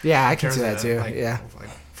coaching. Yeah, I can see that too. Like, yeah, like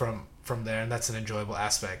from there, and that's an enjoyable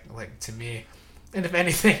aspect like to me. And if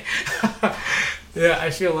anything, yeah, I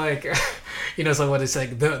feel like it's like what it's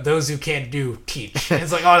like. Those who can't do teach. And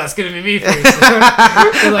it's like, oh, that's gonna be me. Because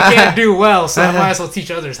I can't do well, so I might as well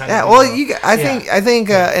teach others how to. Yeah, do well, well. I think,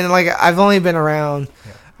 and like I've only been around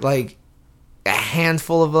like a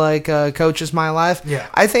handful of like coaches my life. Yeah.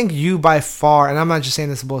 I think you by far, and I'm not just saying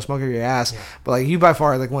this to blow smoke up your ass, but like you by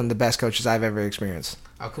far are like one of the best coaches I've ever experienced.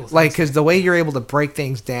 Oh, cool. Like, because the way you're able to break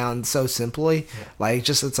things down so simply, like,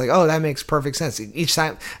 just it's like, oh, that makes perfect sense. Each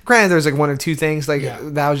time, granted, there's like one or two things like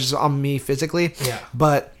that was just on me physically,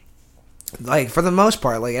 but like for the most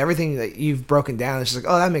part, like everything that you've broken down, it's just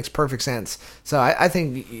like, oh, that makes perfect sense. So I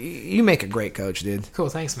think you make a great coach, dude. Cool,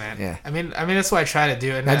 thanks, man. Yeah. I mean that's what I try to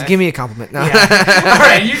do. And now, give me a compliment. No. Yeah. All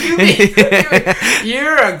right, you do me.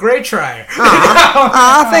 You're a great trier.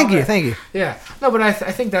 Thank you. Yeah. No, but I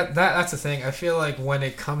think that's the thing. I feel like when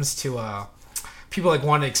it comes to people like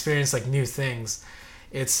want to experience like new things,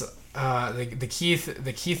 it's the key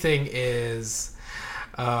thing is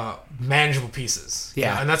manageable pieces.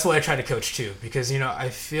 Yeah. And that's what I try to coach too, because I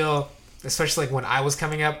feel, especially like when I was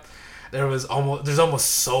coming up, there's almost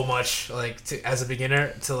so much like as a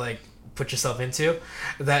beginner to like put yourself into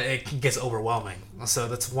that it gets overwhelming. So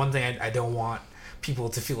that's one thing I don't want people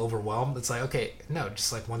to feel overwhelmed. It's like, okay, no,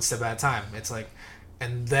 just like one step at a time. It's like,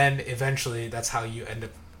 and then eventually that's how you end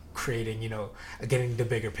up creating, getting the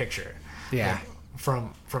bigger picture. Yeah.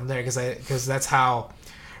 Like, from there, because that's how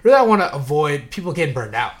really I want to avoid people getting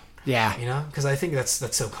burned out. Yeah. Because I think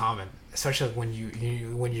that's so common, especially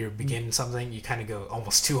when you're beginning something, you kind of go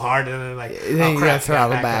almost too hard, and then like, then you gotta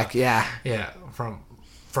throttle back. Yeah. Yeah.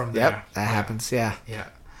 From there. Yep. That happens. Yeah. Yeah.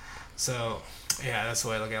 So yeah, that's the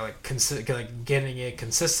way I look at it. Like getting it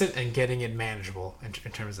consistent and getting it manageable in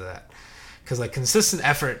terms of that. Because like consistent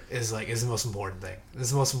effort is the most important thing. This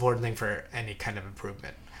is the most important thing for any kind of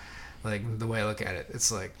improvement. Like the way I look at it,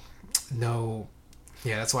 it's like no.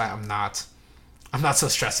 Yeah, that's why I'm not so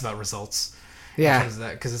stressed about results. Yeah. In terms of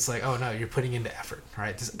that, because it's like, oh no, you're putting into effort,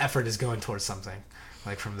 right? This effort is going towards something,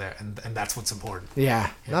 like from there, and that's what's important. Yeah.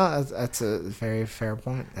 No, that's a very fair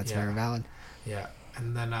point. That's very valid. Yeah,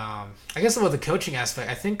 and then I guess about the coaching aspect,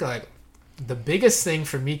 I think like the biggest thing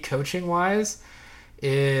for me coaching wise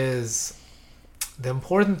is the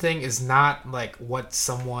important thing is not like what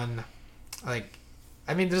someone like.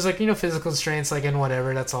 I mean, there's like physical constraints like and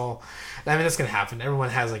whatever. That's all. I mean, that's gonna happen. Everyone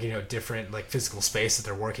has like different like physical space that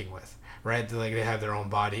they're working with, right? Like they have their own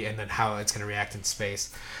body and then how it's gonna react in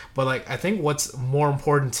space. But like I think what's more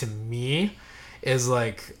important to me is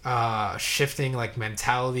like shifting like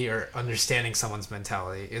mentality or understanding someone's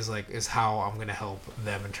mentality is how I'm gonna help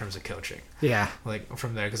them in terms of coaching. Yeah. Like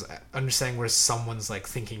from there, because understanding where someone's like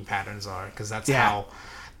thinking patterns are, because that's how.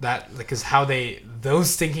 That because how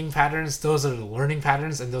those thinking patterns, those are the learning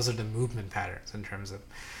patterns, and those are the movement patterns in terms of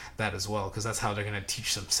that as well, because that's how they're going to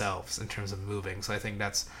teach themselves in terms of moving. So I think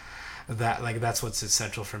that's what's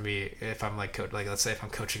essential for me if I'm like let's say if I'm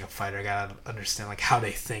coaching a fighter, I gotta understand like how they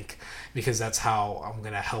think, because that's how I'm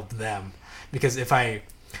going to help them. Because if I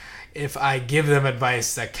if I give them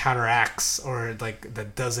advice that counteracts or like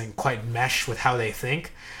that doesn't quite mesh with how they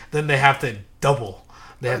think, then they have to double.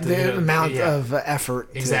 They have to The amount of effort.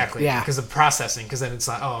 Exactly. Yeah. Because of processing. Because then it's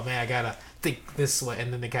like, oh man, I gotta think this way,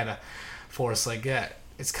 and then they gotta force like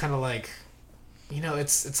It's kind of like,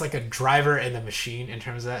 it's like a driver and a machine in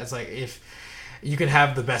terms of that. It's like if you can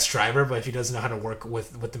have the best driver, but if he doesn't know how to work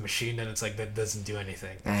with the machine, then it's like that doesn't do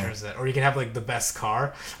anything in terms of that. Or you can have like the best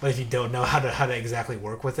car, but if you don't know how to exactly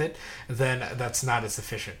work with it, then that's not as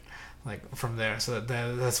efficient. Like from there, so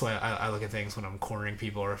that's why I look at things when I'm cornering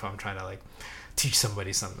people, or if I'm trying to like teach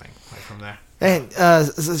somebody something, like from there. And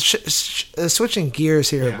switching gears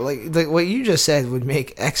here, Yeah. like what you just said would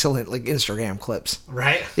make excellent like Instagram clips.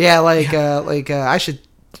 Right? Yeah, I should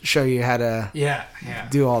show you how to Yeah.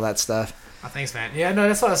 do all that stuff. Oh, thanks, man. Yeah, no,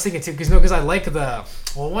 that's what I was thinking too. Because I like I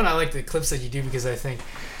like the clips that you do because I think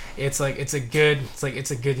it's a good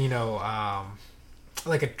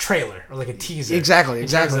like a trailer or like a teaser. Exactly.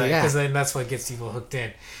 Yeah. Because then that's what gets people hooked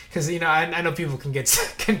in. Because I know people can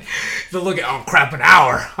they'll look at, oh crap, an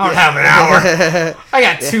hour. I don't have an hour. I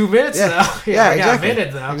got 2 minutes though. I got a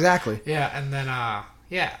minute though. Exactly. Yeah, and then I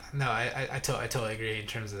totally agree in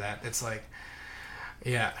terms of that. It's like,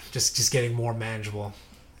 just getting more manageable.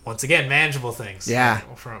 Once again, manageable things. Yeah.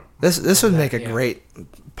 This would make a great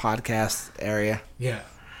podcast area. Yeah.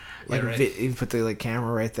 Like right. you put the like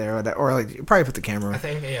camera right there, or like you probably put the camera.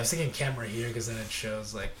 I was thinking camera here because then it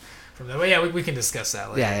shows like from there. But yeah, we can discuss that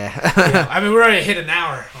later. Yeah. I mean, we're already hit an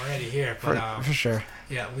hour already here, but for sure.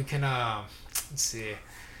 Yeah, we can. Let's see. I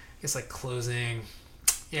guess like closing.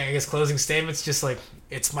 Yeah, I guess closing statements. Just like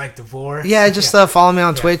it's Mike DeVore. Yeah, just follow me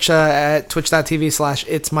on Twitch at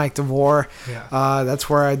twitch.tv/it's Mike DeVore. Yeah. That's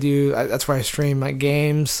where I stream my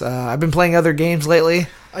games. I've been playing other games lately.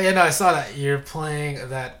 Oh yeah, no, I saw that you're playing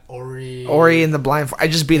that Ori and the Blind. I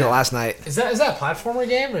just beat it last night. Is that a platformer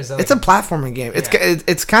game or is that? It's a platforming game.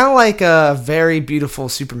 It's kind of like a very beautiful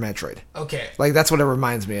Super Metroid. Okay. Like that's what it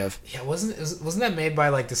reminds me of. Yeah, wasn't that made by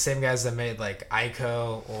like the same guys that made like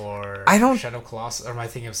Ico or Shadow Colossus? Or am I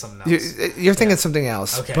thinking of something else? You're thinking something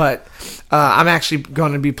else. Okay. But I'm actually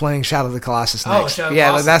going to be playing Shadow of the Colossus next. Shadow of the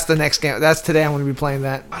Colossus. That's the next game. That's today. I'm going to be playing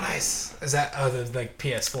that. Oh, nice. Is that the like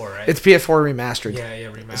PS4, right? It's PS4 remastered.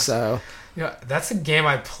 Yeah, remastered. So, that's a game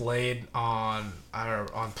I played on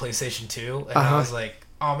PlayStation 2, and I was like,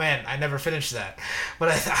 oh man, I never finished that. But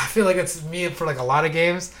I feel like it's me for like a lot of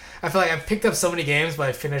games. I feel like I've picked up so many games, but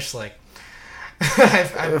I finished like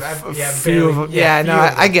a few of them.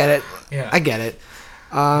 I get it. Yeah, I get it.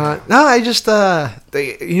 No, I just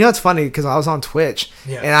it's funny because I was on Twitch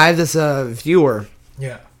and I have this viewer.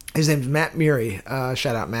 Yeah. His name's Matt Murray.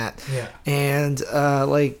 Shout out Matt. Yeah. And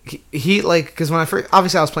he because when I first,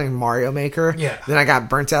 obviously I was playing Mario Maker. Yeah. Then I got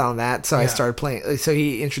burnt out on that, so I started playing. So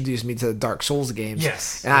he introduced me to the Dark Souls games.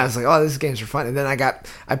 Yes. And I was like, oh, these games are fun. And then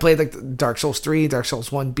I played like Dark Souls 3, Dark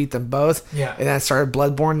Souls 1, beat them both. Yeah. And then I started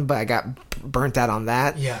Bloodborne, but I got burnt out on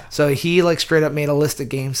that. Yeah. So he like straight up made a list of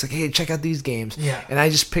games, like, hey, check out these games. Yeah. And I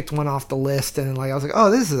just picked one off the list, and like I was like,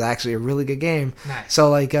 oh, this is actually a really good game. Nice. So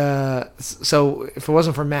like so if it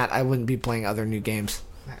wasn't for Matt, I wouldn't be playing other new games.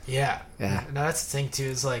 Yeah. Yeah. No, that's the thing too.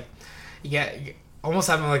 Is like you almost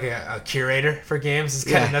having like a curator for games is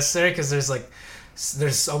kind of necessary because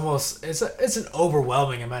there's almost it's an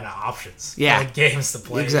overwhelming amount of options. Yeah. For, like, games to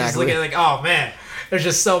play. Exactly. You just look at oh man, there's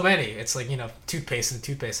just so many. It's like toothpaste and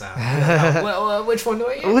toothpaste aisle. Well, which one do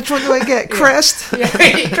I get? Which one do I get? Crest? Yeah,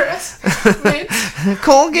 Crest.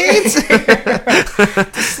 Colgate?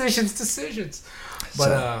 Decisions.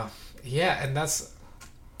 But and that's.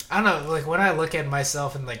 I don't know, like when I look at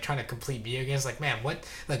myself and like trying to complete video games, like man, what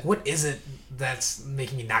is it that's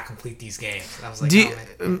making me not complete these games? And I was like,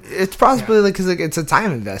 it's possibly like because like, it's a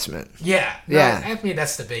time investment. Yeah. I mean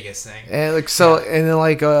that's the biggest thing. And like so, and then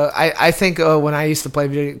like I think when I used to play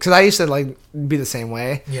video, because I used to like be the same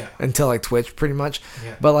way. Yeah. Until like Twitch, pretty much.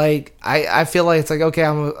 Yeah. But like I feel like it's like okay,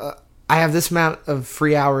 I have this amount of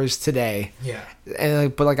free hours today. Yeah.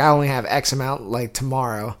 And but I only have X amount like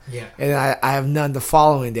tomorrow. Yeah. And I have none the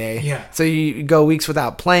following day. Yeah. So you go weeks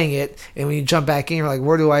without playing it, and when you jump back in, you're like,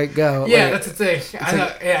 where do I go? Yeah, like, that's the thing.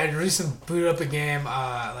 I recently booted up a game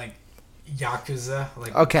like Yakuza,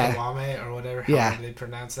 like Kiwame or whatever. However they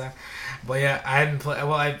pronounce that. But yeah, I hadn't played.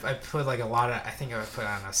 Well, I put like a lot of. I think I put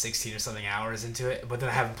 16 or something hours into it, but then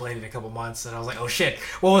I haven't played it in a couple months, and I was like, oh shit,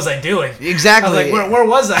 what was I doing? Exactly. I was like, where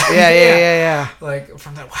was I? Yeah. Like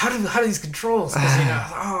from that, how do these controls? Because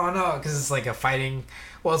oh no, because it's like a fighting.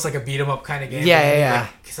 Well, it's like a beat 'em up kind of game. Yeah.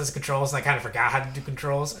 Like, it says controls, and I kind of forgot how to do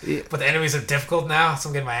controls. Yeah. But the enemies are difficult now, so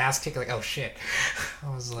I'm getting my ass kicked. Like, oh shit.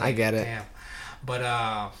 I was like, I get it. Damn. But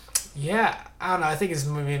Yeah, I don't know. I think it's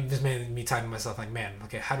just mainly me talking to myself, like, man,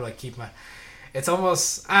 okay, how do I keep my? It's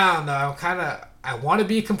almost, I don't know. I want to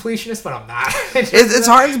be a completionist, but I'm not. It's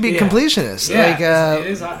hard to be Yeah. completionist. Yeah, Like, it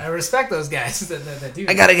is. I respect those guys that do.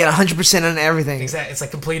 I gotta get 100% on everything. Exactly. It's like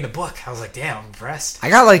completing the book. I was like, damn, I'm impressed. I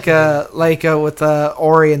got like with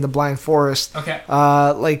Ori and the Blind Forest. Okay.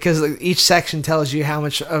 Like because each section tells you how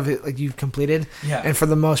much of it like you've completed. Yeah. And for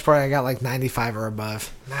the most part, I got like 95 or above.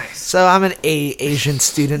 Nice. So I'm an Asian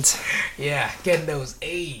student. Yeah, getting those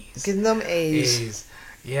A's. Getting them A's. A's.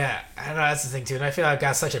 Yeah, I know that's the thing too, and I feel like I've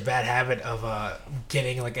got such a bad habit of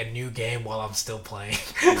getting like a new game while I'm still playing.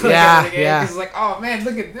 Like, Yeah, every game, yeah. 'cause it's like, oh man,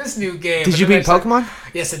 look at this new game. Did But you then beat I start- Pokemon?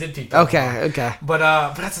 Yes, I did beat Pokemon. Okay. But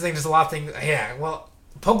that's the thing. There's a lot of things. Yeah, well,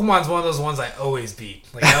 Pokemon's one of those ones I always beat.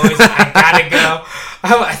 Like I gotta go.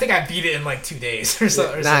 I think I beat it in like 2 days or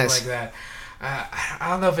something Nice. like that. I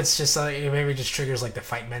don't know if it's just maybe it just triggers like the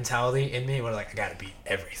fight mentality in me, where like I gotta beat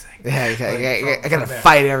everything. Yeah, Like, I gotta from there.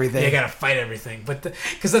 fight everything. Yeah, I gotta fight everything. But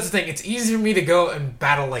because that's the thing, it's easy for me to go and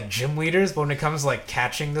battle like gym leaders, but when it comes to like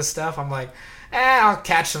catching this stuff, I'm like, I'll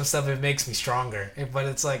catch some stuff if it makes me stronger. But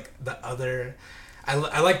it's like the other.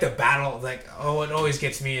 I like the battle. Like, what always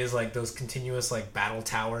gets me is like those continuous like battle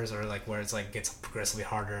towers, or like where it's like gets progressively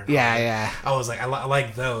harder. And Yeah, harder. yeah. I was like, I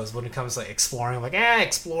like those. When it comes to like exploring, I'm like,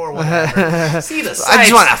 explore whatever. See the sights. I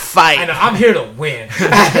just want to fight. I know. I'm here to win.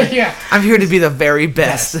 Yeah. I'm here to be the very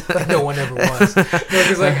best. Yes, like no one ever was.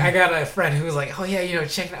 Because like I got a friend who was like, oh yeah,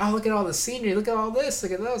 check it out. Oh, look at all the scenery. Look at all this.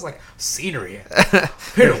 Look at that. I was like, scenery. I'm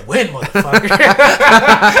here to win, motherfucker.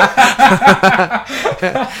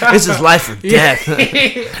 This is life or death.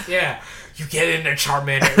 Yeah. You get in there,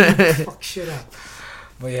 Charmander. Fuck shit up.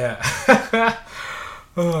 But yeah.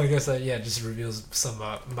 I guess that just reveals some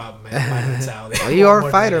about my mentality. Well, you are a More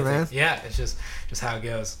than fighter, anything. man. Yeah, it's just how it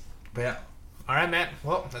goes. But yeah. All right, man.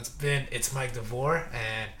 Well, it's Mike DeVore,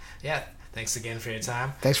 and yeah, thanks again for your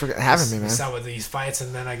time. Thanks for having me, We man. start with these fights,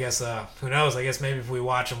 and then I guess who knows? I guess maybe if we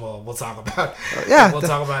watch them, we'll talk about. Yeah, we'll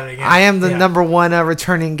talk about it again. I am the Yeah. number one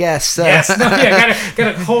returning guest. So. Yes, no, yeah,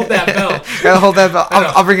 gotta hold that belt. Gotta hold that belt.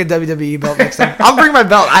 I'll bring a WWE belt next time. I'll bring my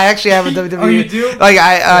belt. I actually have a WWE. Oh, you do? Like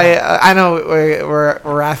I know we're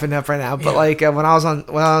wrapping up right now, but Yeah. like when I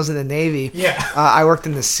was in the Navy, Yeah. I worked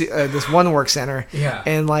in this one work center. Yeah.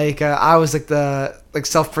 And like I was like the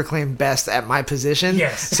self-proclaimed best at my position.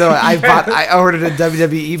 Yes. So I ordered a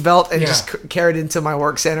WWE belt and Yeah. just carried it into my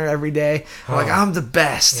work center every day. I'm like, I'm the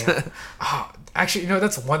best. Yeah. Oh, actually,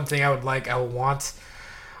 that's one thing I would like. I would want.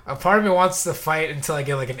 A part of me wants to fight until I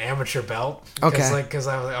get like an amateur belt. Okay. Because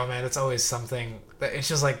I was like, oh man, it's always something. It's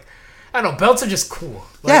just like, I don't know. Belts are just cool.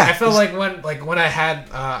 Like, Yeah. I felt like when I had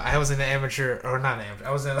I was in the amateur or not amateur.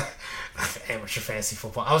 I was in amateur fantasy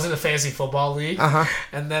football. I was in the fantasy football league. Uh-huh.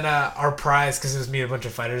 And then our prize, because it was me and a bunch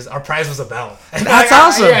of fighters, our prize was a belt. And That's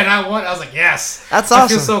awesome. Yeah, and I won. I was like, yes. That's I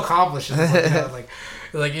awesome. feel so accomplished. It's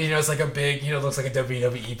like it's like a big, looks like a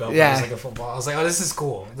WWE belt. Yeah. But it's like a football. I was like, oh, this is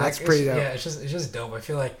cool. Like, That's pretty dope. Yeah, it's just dope. I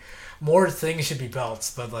feel like more things should be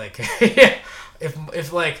belts, but like, yeah,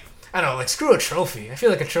 if like. I don't know, like screw a trophy. I feel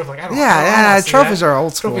like a trophy. Like I don't. Yeah, see trophies that. are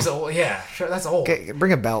old school. Trophies, are old. Yeah, that's old. Okay,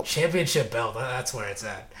 bring a belt. Championship belt. That's where it's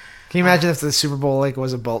at. Can you imagine if the Super Bowl like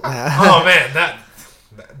was a belt now? Oh man,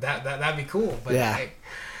 that'd be cool. But Yeah.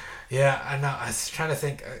 yeah, I know. I was trying to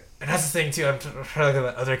think, and that's the thing too. I'm trying to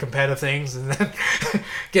look at other competitive things, and then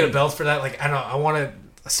get a belt for that. Like I don't know. I want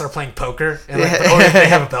to start playing poker, and like, or if they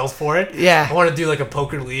have a belt for it. Yeah. I want to do like a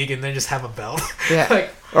poker league, and then just have a belt. Yeah. Like,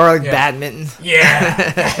 Or like Yeah. badminton.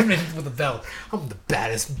 yeah, badminton with a belt. I'm the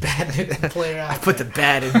baddest badminton player out. Put the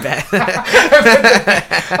bad in bad.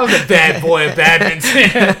 I'm the bad boy of badminton.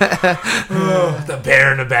 Oh, the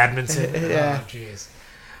Baron of badminton. Yeah. Oh, jeez.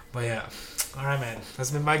 But yeah. All right, man.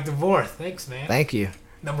 That's been Mike DeVore. Thanks, man. Thank you.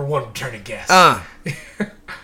 Number one returning guest.